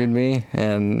they interviewed me.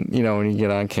 And, when you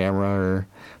get on camera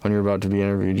or when you're about to be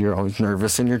interviewed, you're always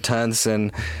nervous and you're tense,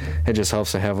 and it just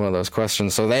helps to have one of those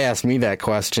questions. So they asked me that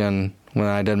question when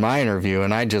I did my interview,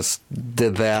 and I just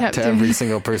did that to every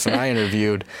single person I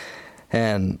interviewed.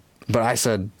 But I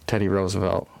said Teddy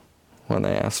Roosevelt when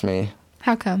they asked me.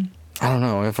 How come? I don't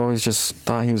know. I've always just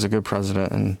thought he was a good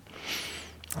president, and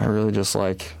I really just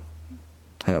like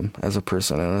him as a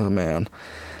person and as a man.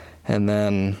 And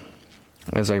then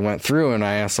as I went through and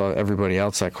I asked everybody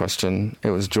else that question, it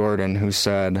was Jordan who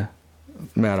said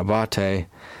Matt Abate,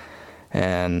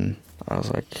 and I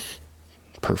was like,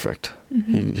 perfect.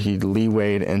 Mm-hmm. He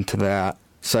leewayed into that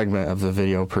segment of the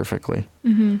video perfectly.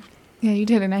 Mm-hmm. Yeah, you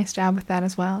did a nice job with that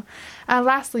as well.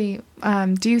 Lastly,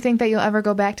 do you think that you'll ever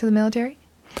go back to the military?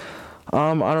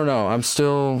 I don't know. I'm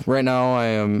still, right now I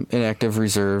am in active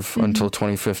reserve until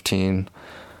 2015.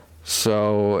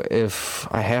 So if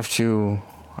I have to,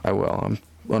 I will. I'm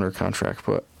under contract,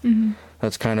 but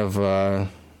that's kind of a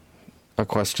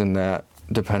question that,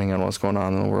 depending on what's going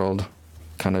on in the world,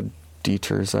 kind of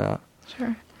deters that.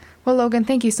 Sure. Well, Logan,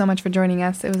 thank you so much for joining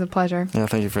us. It was a pleasure. Yeah,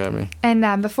 thank you for having me.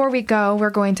 And before we go, we're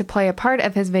going to play a part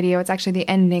of his video. It's actually the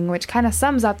ending, which kind of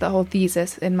sums up the whole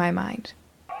thesis in my mind.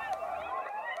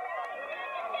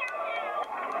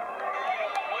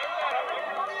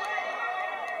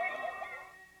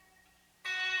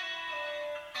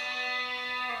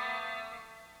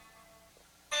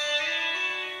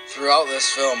 Throughout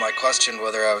this film, I questioned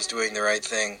whether I was doing the right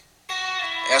thing.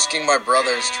 Asking my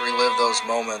brothers to relive those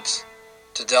moments,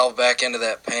 to delve back into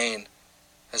that pain,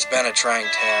 has been a trying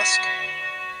task.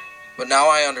 But now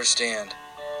I understand.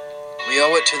 We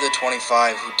owe it to the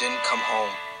 25 who didn't come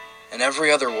home, and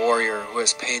every other warrior who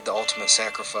has paid the ultimate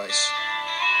sacrifice.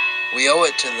 We owe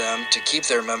it to them to keep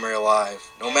their memory alive,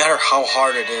 no matter how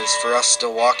hard it is for us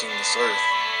still walking this earth.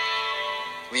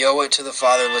 We owe it to the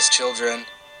fatherless children,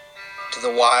 to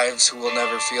the wives who will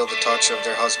never feel the touch of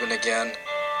their husband again,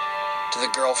 to the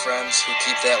girlfriends who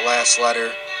keep that last letter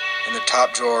in the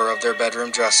top drawer of their bedroom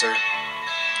dresser,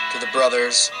 to the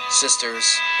brothers, sisters,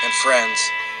 and friends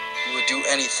who would do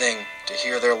anything to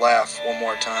hear their laugh one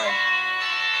more time.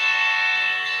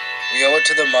 We owe it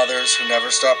to the mothers who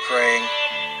never stopped praying,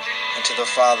 and to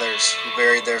the fathers who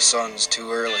buried their sons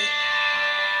too early,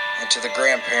 and to the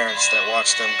grandparents that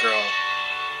watched them grow.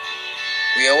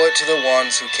 We owe it to the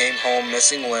ones who came home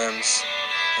missing limbs,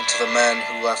 and to the men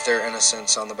who left their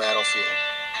innocence on the battlefield.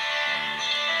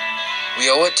 We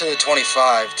owe it to the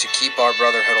 25 to keep our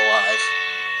brotherhood alive,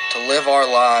 to live our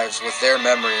lives with their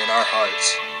memory in our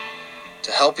hearts,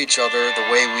 to help each other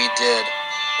the way we did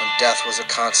when death was a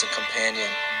constant companion,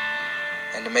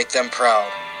 and to make them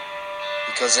proud,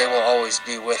 because they will always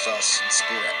be with us in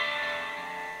spirit.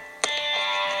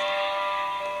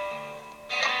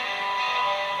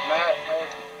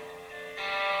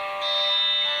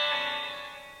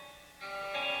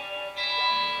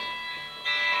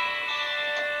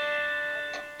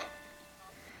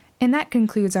 And that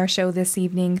concludes our show this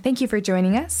evening. Thank you for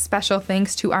joining us. Special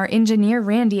thanks to our engineer,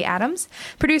 Randy Adams.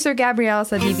 Producer Gabrielle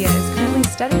Sadivia is currently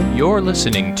studying. You're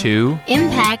listening to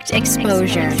Impact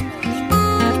Exposure.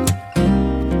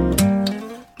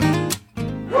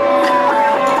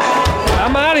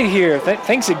 I'm out of here.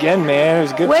 Thanks again, man. It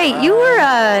was good. Wait, you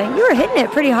were hitting it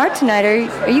pretty hard tonight.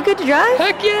 Are you good to drive?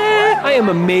 Heck yeah! I am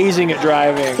amazing at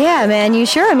driving. Yeah, man. You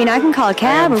sure? I mean, I can call a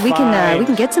cab, or we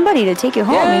can get somebody to take you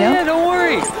home. Yeah, you know? Yeah, don't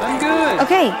worry. I'm good.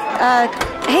 Okay.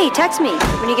 Hey, text me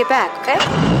when you get back. Okay?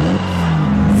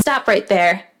 Stop right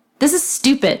there. This is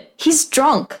stupid. He's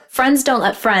drunk. Friends don't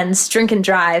let friends drink and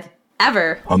drive.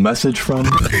 Ever. A message from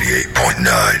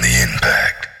 88.9 The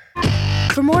Impact.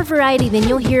 For more variety than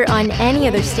you'll hear on any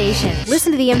other station,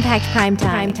 listen to the Impact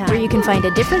Primetime, where you can find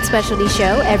a different specialty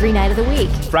show every night of the week.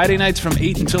 Friday nights from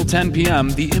 8 until 10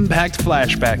 p.m., the Impact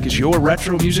Flashback is your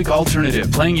retro music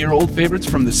alternative, playing your old favorites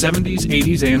from the 70s,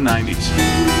 80s, and 90s.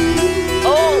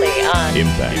 Only on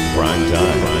Impact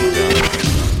Primetime.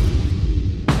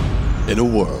 In a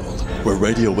world where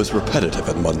radio is repetitive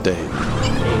and mundane,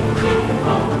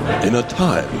 in a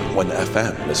time when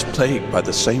FM is plagued by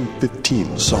the same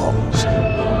 15 songs,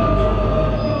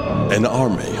 an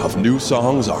army of new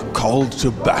songs are called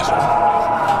to battle,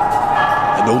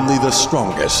 and only the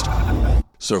strongest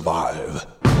survive.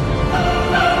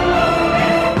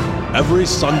 Every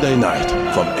Sunday night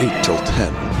from 8 till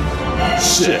 10,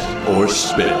 Sit or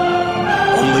Spin,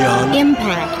 only on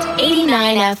Impact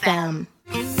 89 FM.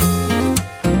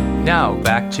 Now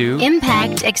back to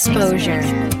Impact Exposure.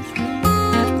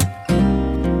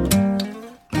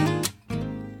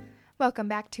 Welcome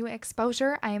back to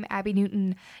Exposure. I am Abby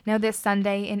Newton. Now this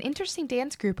Sunday, an interesting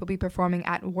dance group will be performing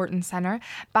at Wharton Center.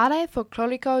 Ballet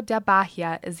Folclórico da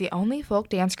Bahia is the only folk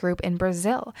dance group in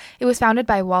Brazil. It was founded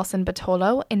by Walson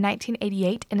Bartolo in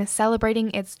 1988 and is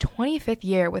celebrating its 25th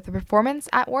year with a performance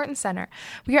at Wharton Center.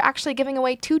 We are actually giving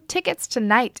away 2 tickets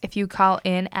tonight if you call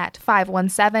in at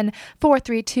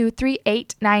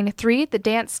 517-432-3893. The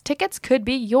dance tickets could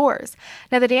be yours.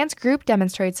 Now the dance group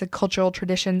demonstrates the cultural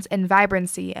traditions and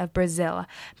vibrancy of Brazil.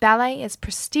 Ballet is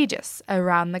prestigious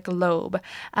around the globe.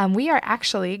 We are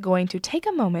actually going to take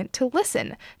a moment to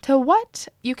listen to what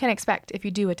you can expect if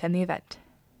you do attend the event.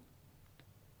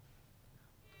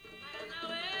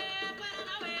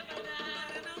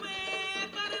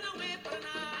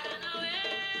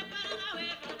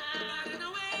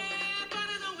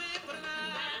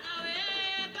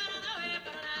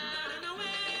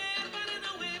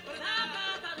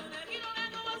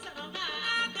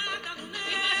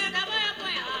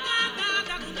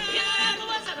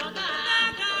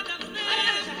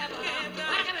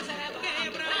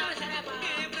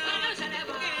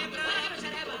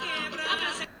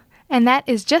 And that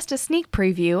is just a sneak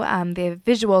preview. The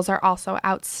visuals are also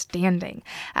outstanding.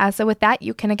 So with that,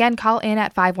 you can again call in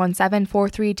at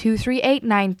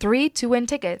 517-432-3893 to win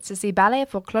tickets to see Ballet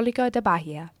Folclórico da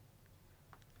Bahia.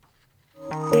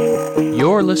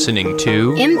 You're listening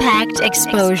to Impact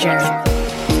Exposure.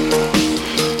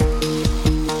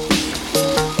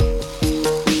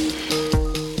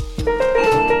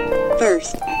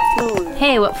 First floor.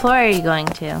 Hey, what floor are you going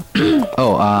to?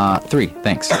 3,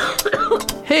 thanks.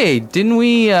 Hey, didn't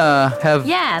we have...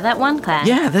 Yeah, that one class.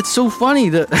 Yeah, that's so funny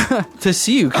to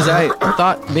see you, because I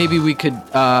thought maybe we could...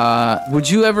 would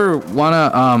you ever want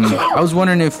to... I was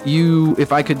wondering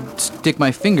if I could stick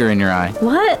my finger in your eye.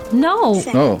 What? No.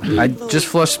 Oh, I just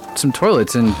flushed some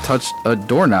toilets and touched a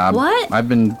doorknob. What? I've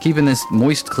been keeping this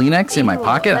moist Kleenex in my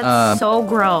pocket. That's so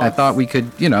gross. I thought we could,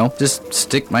 just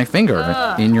stick my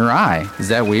finger in your eye. Is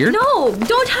that weird? No,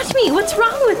 don't touch me. What's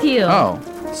wrong with you? Oh.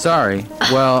 Sorry.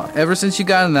 Well, ever since you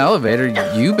got in the elevator,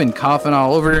 you've been coughing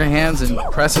all over your hands and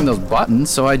pressing those buttons,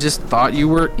 so I just thought you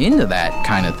were into that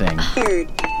kind of thing.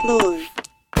 Third floor.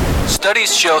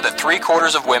 Studies show that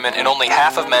 3/4 of women and only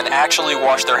half of men actually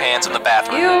wash their hands in the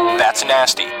bathroom. Ew. That's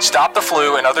nasty. Stop the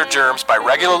flu and other germs by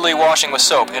regularly washing with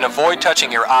soap and avoid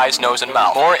touching your eyes, nose, and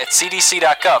mouth. More at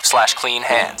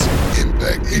cdc.gov/cleanhands.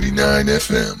 Impact 89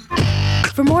 FM.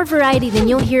 For more variety than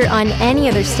you'll hear on any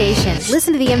other station,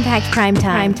 listen to the Impact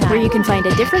Primetime, where you can find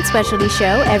a different specialty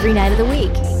show every night of the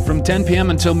week. From 10 p.m.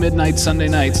 until midnight Sunday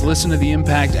nights, listen to the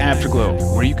Impact Afterglow,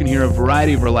 where you can hear a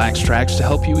variety of relaxed tracks to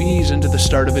help you ease into the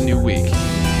start of a new week.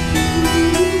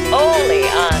 Only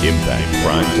on Impact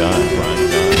Primetime.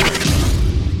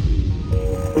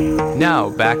 Now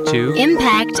back to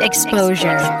Impact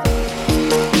Exposure.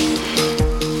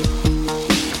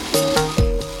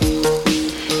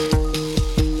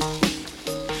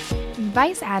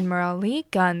 Vice Admiral Lee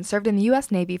Gunn served in the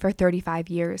U.S. Navy for 35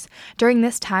 years. During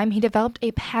this time, he developed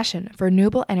a passion for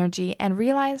renewable energy and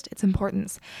realized its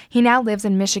importance. He now lives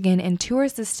in Michigan and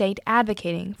tours the state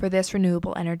advocating for this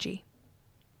renewable energy.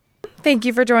 Thank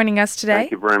you for joining us today.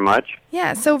 Thank you very much.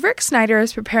 Yeah, so Rick Snyder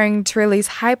is preparing to release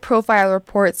high-profile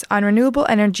reports on renewable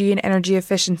energy and energy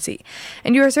efficiency.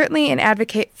 And you are certainly an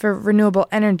advocate for renewable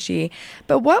energy,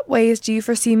 but what ways do you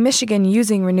foresee Michigan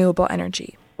using renewable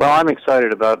energy? Well, I'm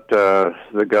excited about the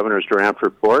governor's draft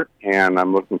report, and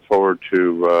I'm looking forward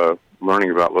to learning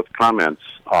about what the comments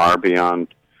are beyond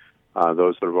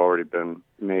those that have already been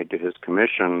made to his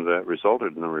commission that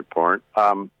resulted in the report.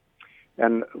 And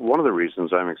one of the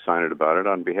reasons I'm excited about it,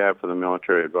 on behalf of the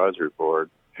Military Advisory Board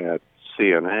at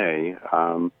CNA,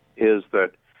 is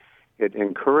that it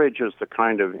encourages the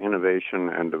kind of innovation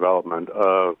and development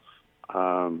of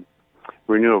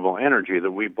renewable energy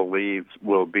that we believe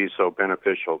will be so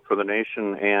beneficial for the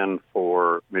nation and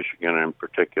for Michigan in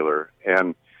particular.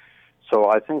 And so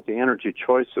I think the energy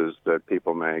choices that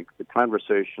people make, the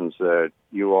conversations that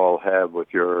you all have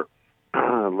with your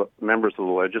members of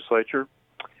the legislature,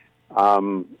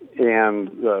 and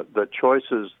the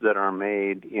choices that are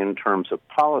made in terms of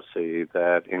policy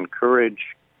that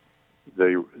encourage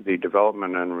the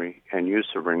development and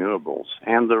use of renewables,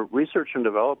 and the research and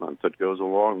development that goes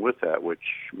along with that,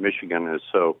 which Michigan is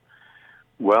so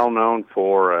well known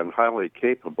for and highly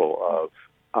capable of,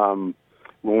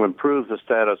 will improve the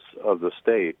status of the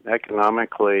state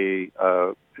economically,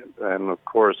 and of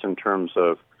course in terms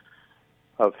of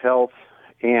health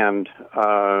and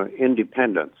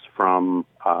independence from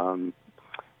the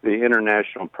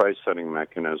international price-setting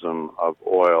mechanism of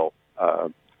oil,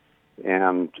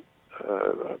 and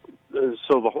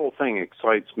so the whole thing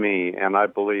excites me, and I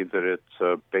believe that it's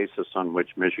a basis on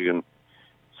which Michigan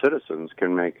citizens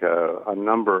can make a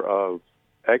number of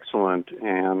excellent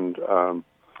and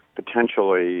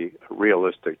potentially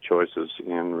realistic choices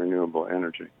in renewable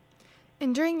energy.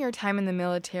 And during your time in the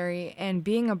military and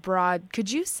being abroad,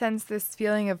 could you sense this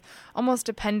feeling of almost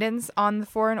dependence on the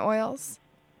foreign oils?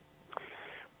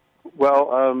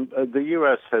 Well, the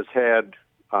U.S. has had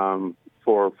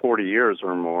for 40 years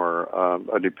or more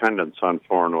a dependence on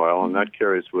foreign oil, and that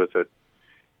carries with it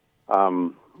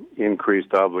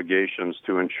increased obligations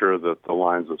to ensure that the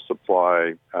lines of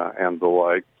supply and the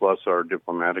like, plus our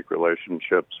diplomatic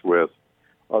relationships with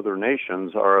other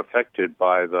nations, are affected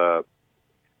by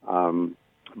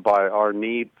by our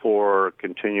need for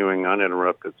continuing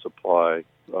uninterrupted supply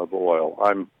of oil.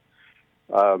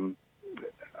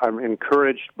 I'm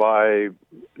encouraged by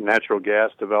natural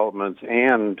gas developments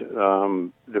and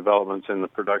developments in the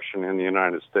production in the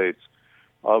United States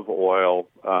of oil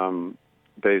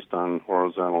based on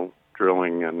horizontal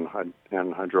drilling and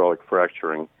hydraulic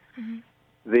fracturing.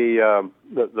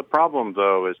 The problem,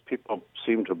 though, is people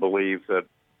seem to believe that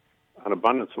an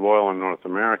abundance of oil in North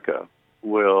America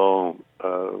will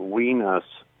wean us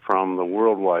from the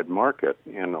worldwide market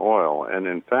in oil. And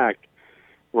in fact,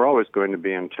 we're always going to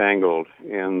be entangled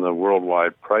in the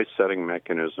worldwide price-setting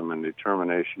mechanism and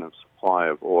determination of supply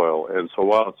of oil. And so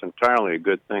while it's entirely a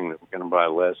good thing that we're going to buy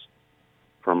less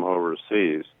from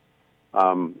overseas,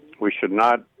 we should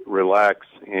not relax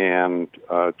and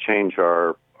change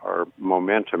our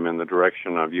momentum in the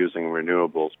direction of using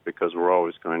renewables, because we're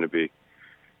always going to be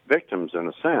victims, in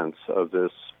a sense, of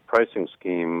this pricing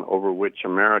scheme over which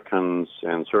Americans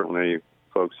and certainly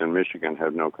folks in Michigan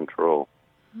have no control.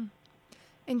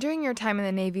 And during your time in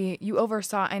the Navy, you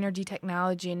oversaw energy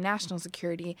technology and national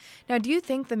security. Now, do you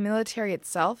think the military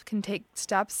itself can take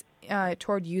steps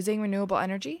toward using renewable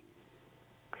energy?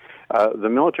 The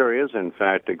military is, in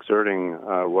fact, exerting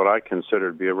what I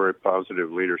consider to be a very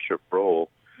positive leadership role.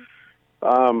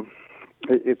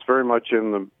 It's very much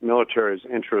in the military's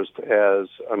interest as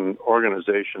an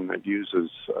organization that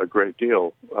uses a great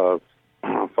deal of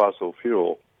fossil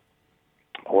fuel,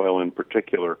 oil in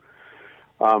particular.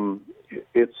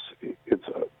 It's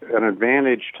an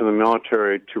advantage to the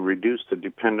military to reduce the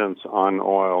dependence on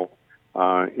oil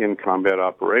in combat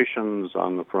operations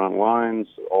on the front lines,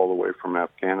 all the way from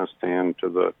Afghanistan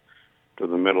to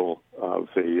the middle of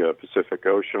the Pacific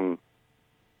Ocean.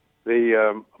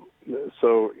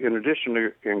 So in addition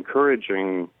to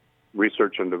encouraging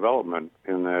research and development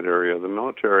in that area, the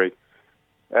military,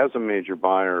 as a major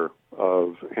buyer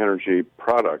of energy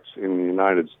products in the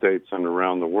United States and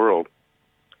around the world,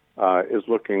 is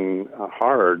working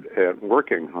hard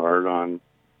on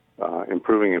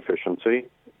improving efficiency,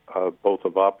 both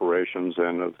of operations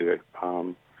and of the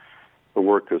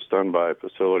work that's done by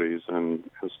facilities and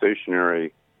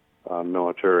stationary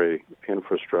military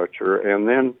infrastructure. And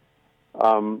then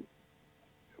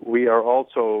we are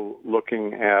also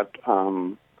looking at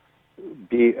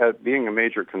being a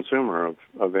major consumer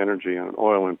of energy and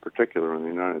oil in particular in the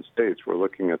United States. We're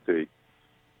looking at the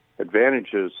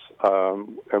advantages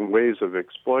and ways of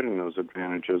exploiting those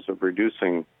advantages, of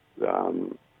reducing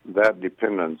that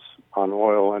dependence on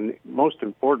oil, and most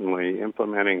importantly,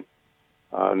 implementing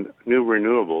new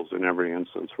renewables in every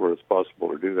instance where it's possible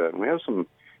to do that. And we have some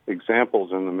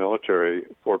examples in the military,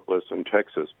 Fort Bliss in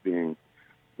Texas being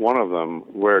one of them,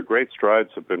 where great strides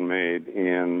have been made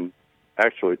in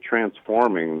actually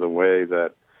transforming the way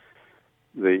that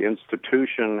the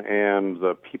institution and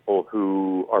the people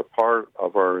who are part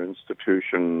of our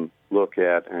institution look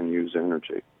at and use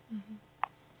energy. Mm-hmm.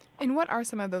 And what are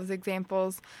some of those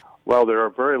examples? Well, there are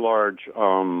very large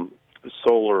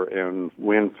solar and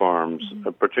wind farms,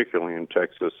 particularly in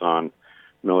Texas, on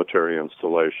military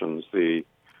installations. The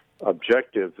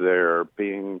objective there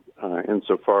being,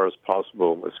 insofar as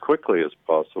possible, as quickly as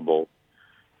possible,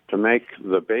 to make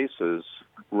the bases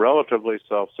relatively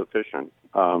self-sufficient,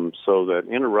 so that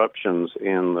interruptions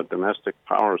in the domestic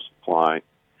power supply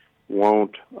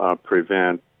won't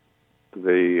prevent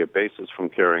the bases from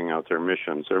carrying out their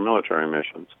missions, their military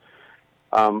missions.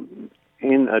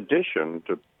 In addition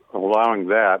to allowing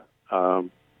that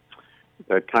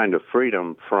kind of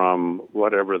freedom from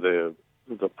whatever the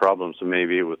problems may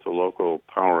be with the local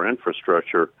power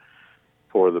infrastructure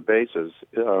for the bases,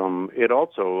 it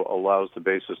also allows the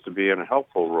bases to be in a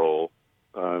helpful role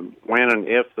when and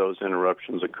if those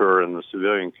interruptions occur in the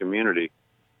civilian community.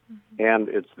 And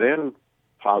it's then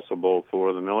possible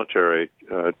for the military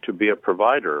to be a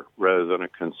provider rather than a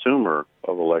consumer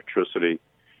of electricity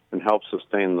and help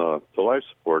sustain the life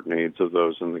support needs of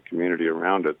those in the community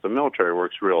around it. The military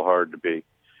works real hard to be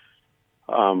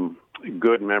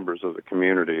good members of the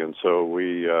community, and so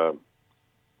we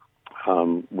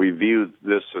view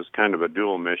this as kind of a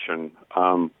dual mission,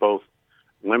 both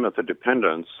limit the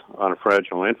dependence on a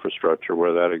fragile infrastructure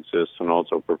where that exists and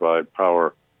also provide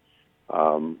power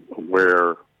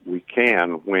where we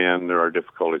can when there are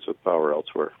difficulties with power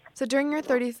elsewhere. So during your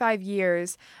 35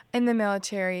 years in the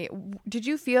military, did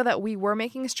you feel that we were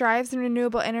making strides in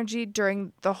renewable energy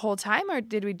during the whole time, or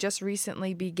did we just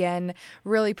recently begin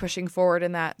really pushing forward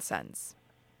in that sense?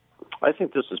 I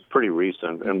think this is pretty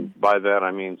recent, and by that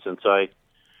I mean since I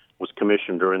was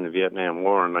commissioned during the Vietnam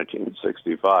War in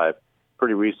 1965.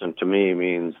 Pretty recent to me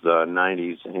means the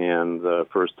 90s and the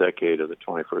first decade of the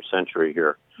 21st century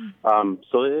here.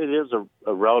 So it is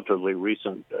a relatively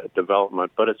recent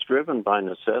development, but it's driven by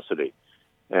necessity,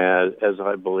 as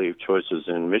I believe choices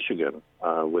in Michigan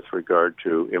with regard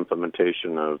to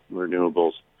implementation of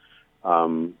renewables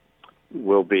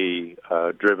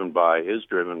is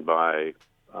driven by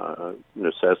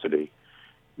necessity.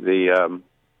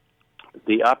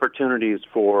 The opportunities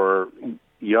for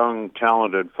young,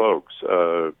 talented folks,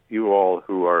 you all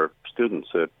who are students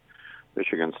at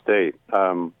Michigan State,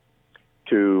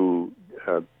 to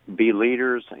be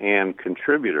leaders and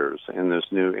contributors in this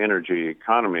new energy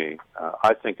economy,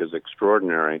 I think is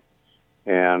extraordinary.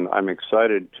 And I'm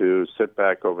excited to sit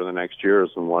back over the next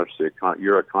years and watch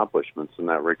your accomplishments in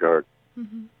that regard.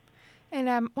 Mm-hmm. And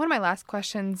one of my last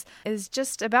questions is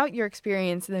just about your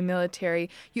experience in the military.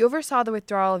 You oversaw the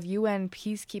withdrawal of UN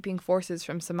peacekeeping forces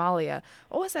from Somalia.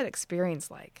 What was that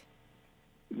experience like?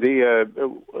 There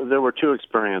were two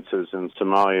experiences in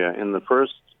Somalia. In the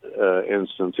first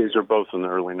instance, these are both in the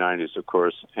early 90s, of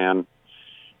course, and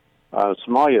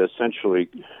Somalia essentially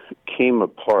came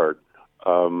apart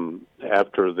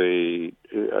after the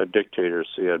dictator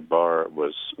Siad Barre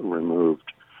was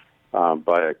removed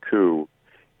by a coup.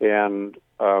 And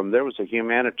there was a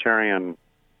humanitarian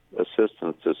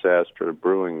assistance disaster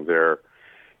brewing there.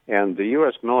 And the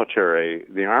U.S. military,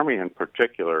 the Army in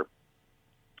particular,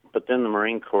 but then the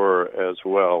Marine Corps as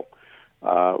well,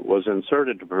 was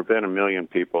inserted to prevent 1 million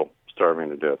people starving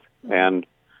to death. And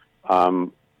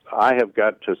I have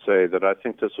got to say that I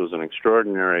think this was an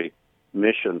extraordinary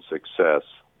mission success.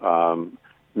 1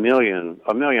 million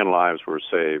lives were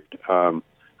saved.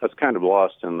 That's kind of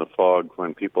lost in the fog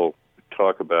when people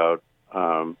talk about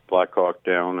Black Hawk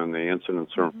Down and the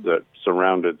incidents that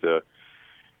surrounded the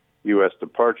U.S.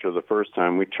 departure the first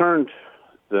time. We turned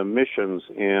the missions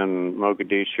in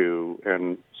Mogadishu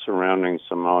and surrounding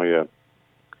Somalia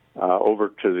over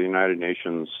to the United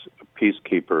Nations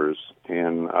peacekeepers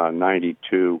in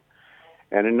 92.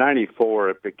 And in 94,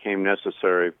 it became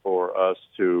necessary for us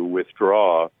to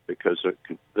withdraw because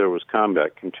there was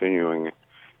combat continuing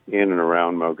in and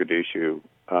around Mogadishu.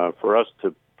 For us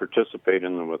to participate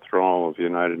in the withdrawal of the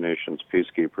United Nations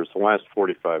peacekeepers, the last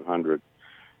 4,500.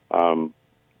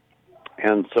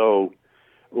 And so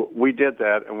we did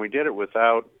that, and we did it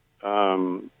without,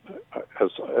 as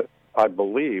I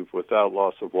believe, without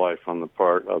loss of life on the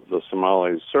part of the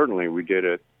Somalis. Certainly we did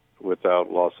it without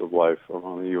loss of life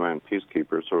among the UN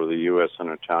peacekeepers or the U.S. and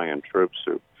Italian troops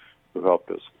who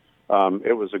helped us.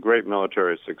 It was a great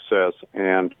military success,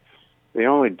 and the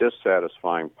only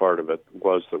dissatisfying part of it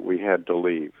was that we had to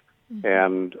leave. Mm-hmm.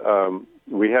 And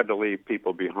we had to leave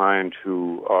people behind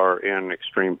who are in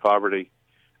extreme poverty,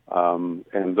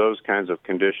 and those kinds of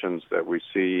conditions that we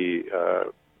see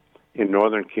in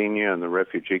northern Kenya and the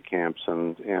refugee camps,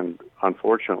 and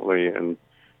unfortunately in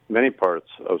many parts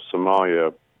of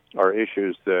Somalia are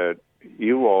issues that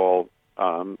you all,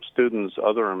 students,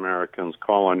 other Americans,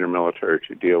 call on your military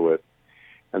to deal with.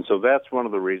 And so that's one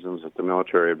of the reasons that the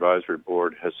Military Advisory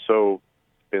Board has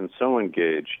been so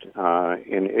engaged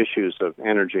in issues of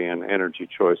energy and energy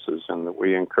choices, and that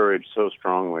we encourage so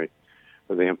strongly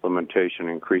the implementation,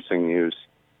 increasing use,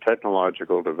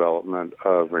 technological development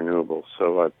of renewables.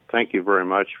 So thank you very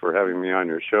much for having me on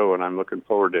your show, and I'm looking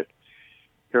forward to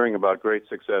hearing about great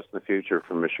success in the future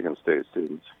from Michigan State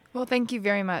students. Well, thank you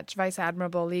very much, Vice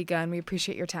Admiral Liga, and we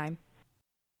appreciate your time.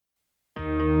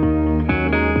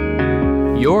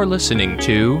 You're listening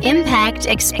to Impact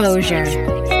Exposure.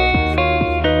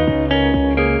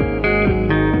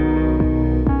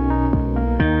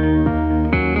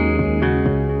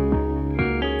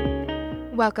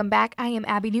 Welcome back. I am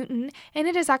Abby Newton, and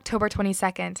it is October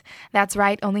 22nd. That's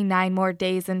right, only 9 more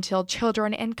days until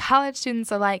children and college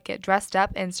students alike get dressed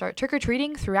up and start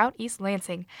trick-or-treating throughout East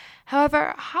Lansing.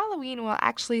 However, Halloween will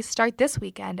actually start this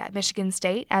weekend at Michigan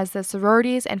State as the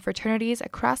sororities and fraternities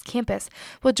across campus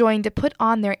will join to put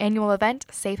on their annual event,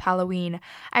 Safe Halloween.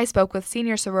 I spoke with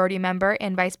senior sorority member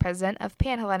and vice president of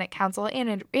Pan-Hellenic Council,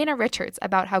 Anna Richards,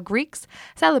 about how Greeks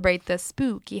celebrate this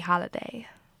spooky holiday.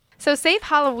 So Safe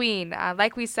Halloween,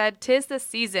 like we said, 'tis the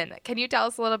season. Can you tell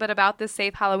us a little bit about this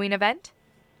Safe Halloween event?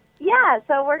 Yeah,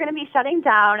 so we're going to be shutting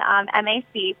down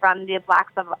MAC from the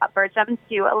blocks of Bircham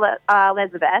to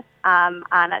Elizabeth on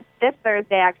this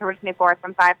Thursday, October 24th,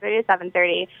 from 5:30 to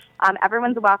 7:30.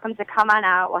 Everyone's welcome to come on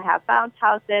out. We'll have bounce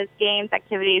houses, games,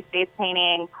 activities, face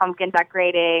painting, pumpkin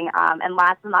decorating, and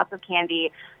lots of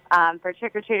candy for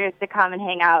trick-or-treaters to come and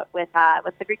hang out with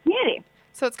the Greek community.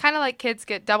 So it's kind of like kids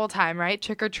get double time, right?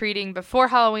 Trick-or-treating before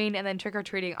Halloween and then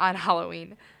trick-or-treating on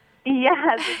Halloween.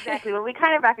 Yes, exactly. Well, we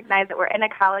kind of recognize that we're in a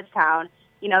college town.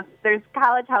 You know, there's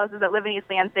college houses that live in East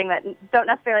Lansing that don't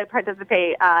necessarily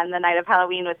participate on the night of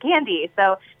Halloween with candy.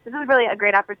 So this is really a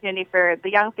great opportunity for the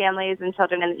young families and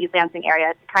children in the East Lansing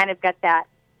area to kind of get that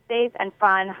safe and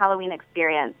fun Halloween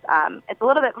experience. It's a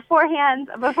little bit before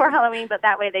Halloween, but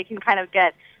that way they can kind of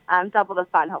get double the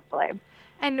fun, hopefully.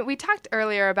 And we talked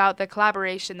earlier about the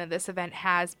collaboration that this event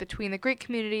has between the Greek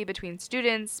community, between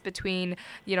students, between,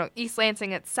 East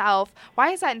Lansing itself.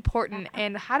 Why is that important?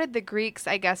 And how did the Greeks,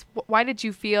 why did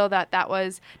you feel that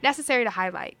was necessary to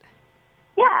highlight?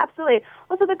 Yeah, absolutely.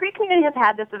 Well, so the Greek community has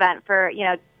had this event for,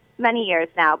 many years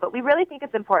now, but we really think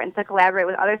it's important to collaborate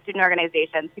with other student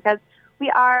organizations because we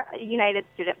are a united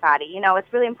student body.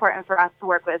 It's really important for us to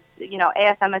work with,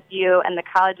 ASMSU and the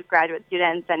College of Graduate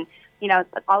Students and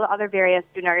all the other various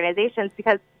student organizations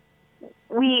because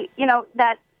we,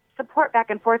 that support back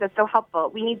and forth is so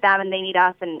helpful. We need them and they need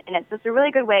us, and it's just a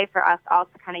really good way for us all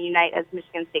to kind of unite as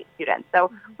Michigan State students.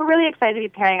 So we're really excited to be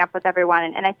pairing up with everyone,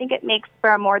 and I think it makes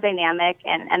for a more dynamic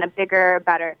and a bigger,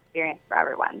 better experience for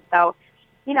everyone. So,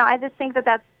 I just think that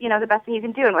that's, the best thing you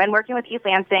can do. And working with East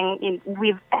Lansing,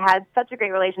 we've had such a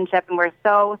great relationship, and we're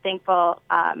so thankful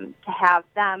to have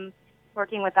them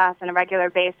working with us on a regular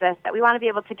basis that we want to be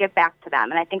able to give back to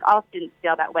them. And I think all students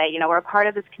feel that way. We're a part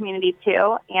of this community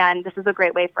too, and this is a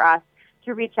great way for us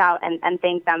to reach out and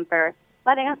thank them for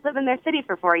letting us live in their city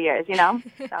for 4 years,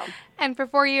 So. And for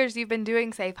 4 years, you've been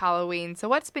doing Safe Halloween. So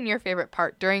what's been your favorite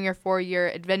part during your 4-year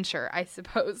adventure, I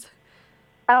suppose?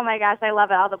 Oh, my gosh, I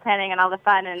love it, all the planning and all the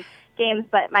fun and games.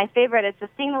 But my favorite is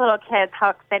just seeing the little kids, how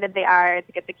excited they are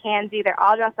to get the candy. They're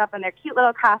all dressed up in their cute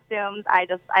little costumes.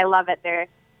 I love it. They're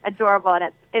adorable,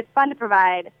 and it's fun to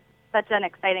provide such an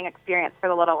exciting experience for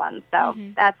the little ones. So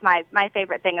that's my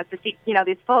favorite thing is to see,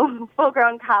 these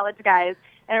full-grown college guys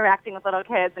interacting with little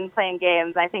kids and playing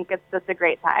games. I think it's just a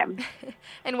great time.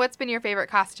 And what's been your favorite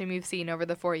costume you've seen over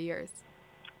the 4 years?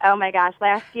 Oh, my gosh.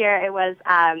 Last year it was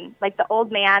like the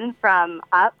old man from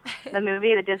Up, the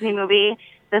movie, the Disney movie.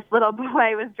 This little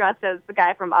boy was dressed as the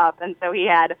guy from Up, and so he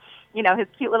had, his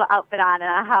cute little outfit on in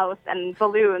a house and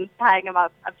balloons tying him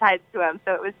up tied to him.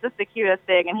 So it was just the cutest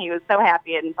thing, and he was so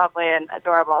happy and bubbly and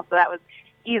adorable. So that was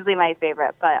easily my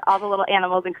favorite. But all the little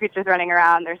animals and creatures running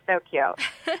around, they're so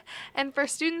cute. And for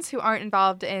students who aren't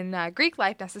involved in Greek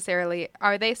life necessarily,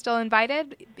 are they still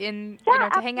invited to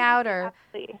hang out? Or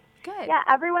absolutely. Good. Yeah,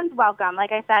 everyone's welcome.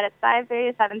 Like I said, it's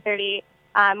 5:30 to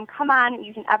 7:30. Come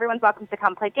on, everyone's welcome to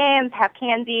come play games, have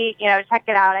candy, check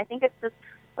it out. I think it's just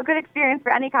a good experience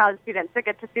for any college students to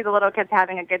get to see the little kids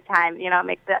having a good time. It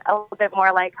makes it a little bit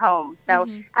more like home. So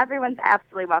everyone's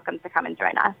absolutely welcome to come and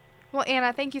join us. Well,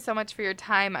 Anna, thank you so much for your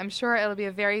time. I'm sure it'll be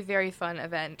a very, very fun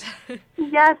event.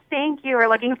 Yes, thank you. We're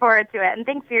looking forward to it, and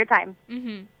thanks for your time.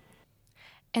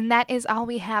 And that is all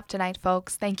we have tonight,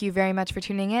 folks. Thank you very much for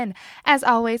tuning in. As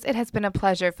always, it has been a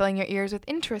pleasure filling your ears with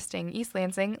interesting East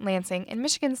Lansing, and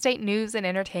Michigan State news and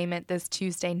entertainment this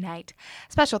Tuesday night.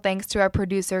 Special thanks to our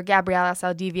producer, Gabriela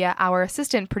Saldivia, our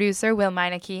assistant producer, Will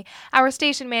Meineke, our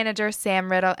station manager,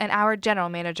 Sam Riddle, and our general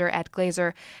manager, Ed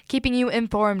Glazer. Keeping you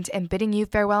informed and bidding you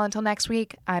farewell until next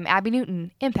week, I'm Abby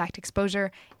Newton, Impact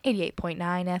Exposure,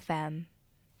 88.9 FM.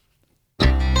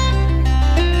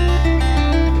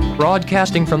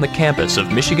 Broadcasting from the campus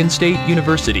of Michigan State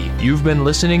University, you've been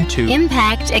listening to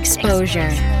Impact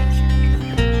Exposure.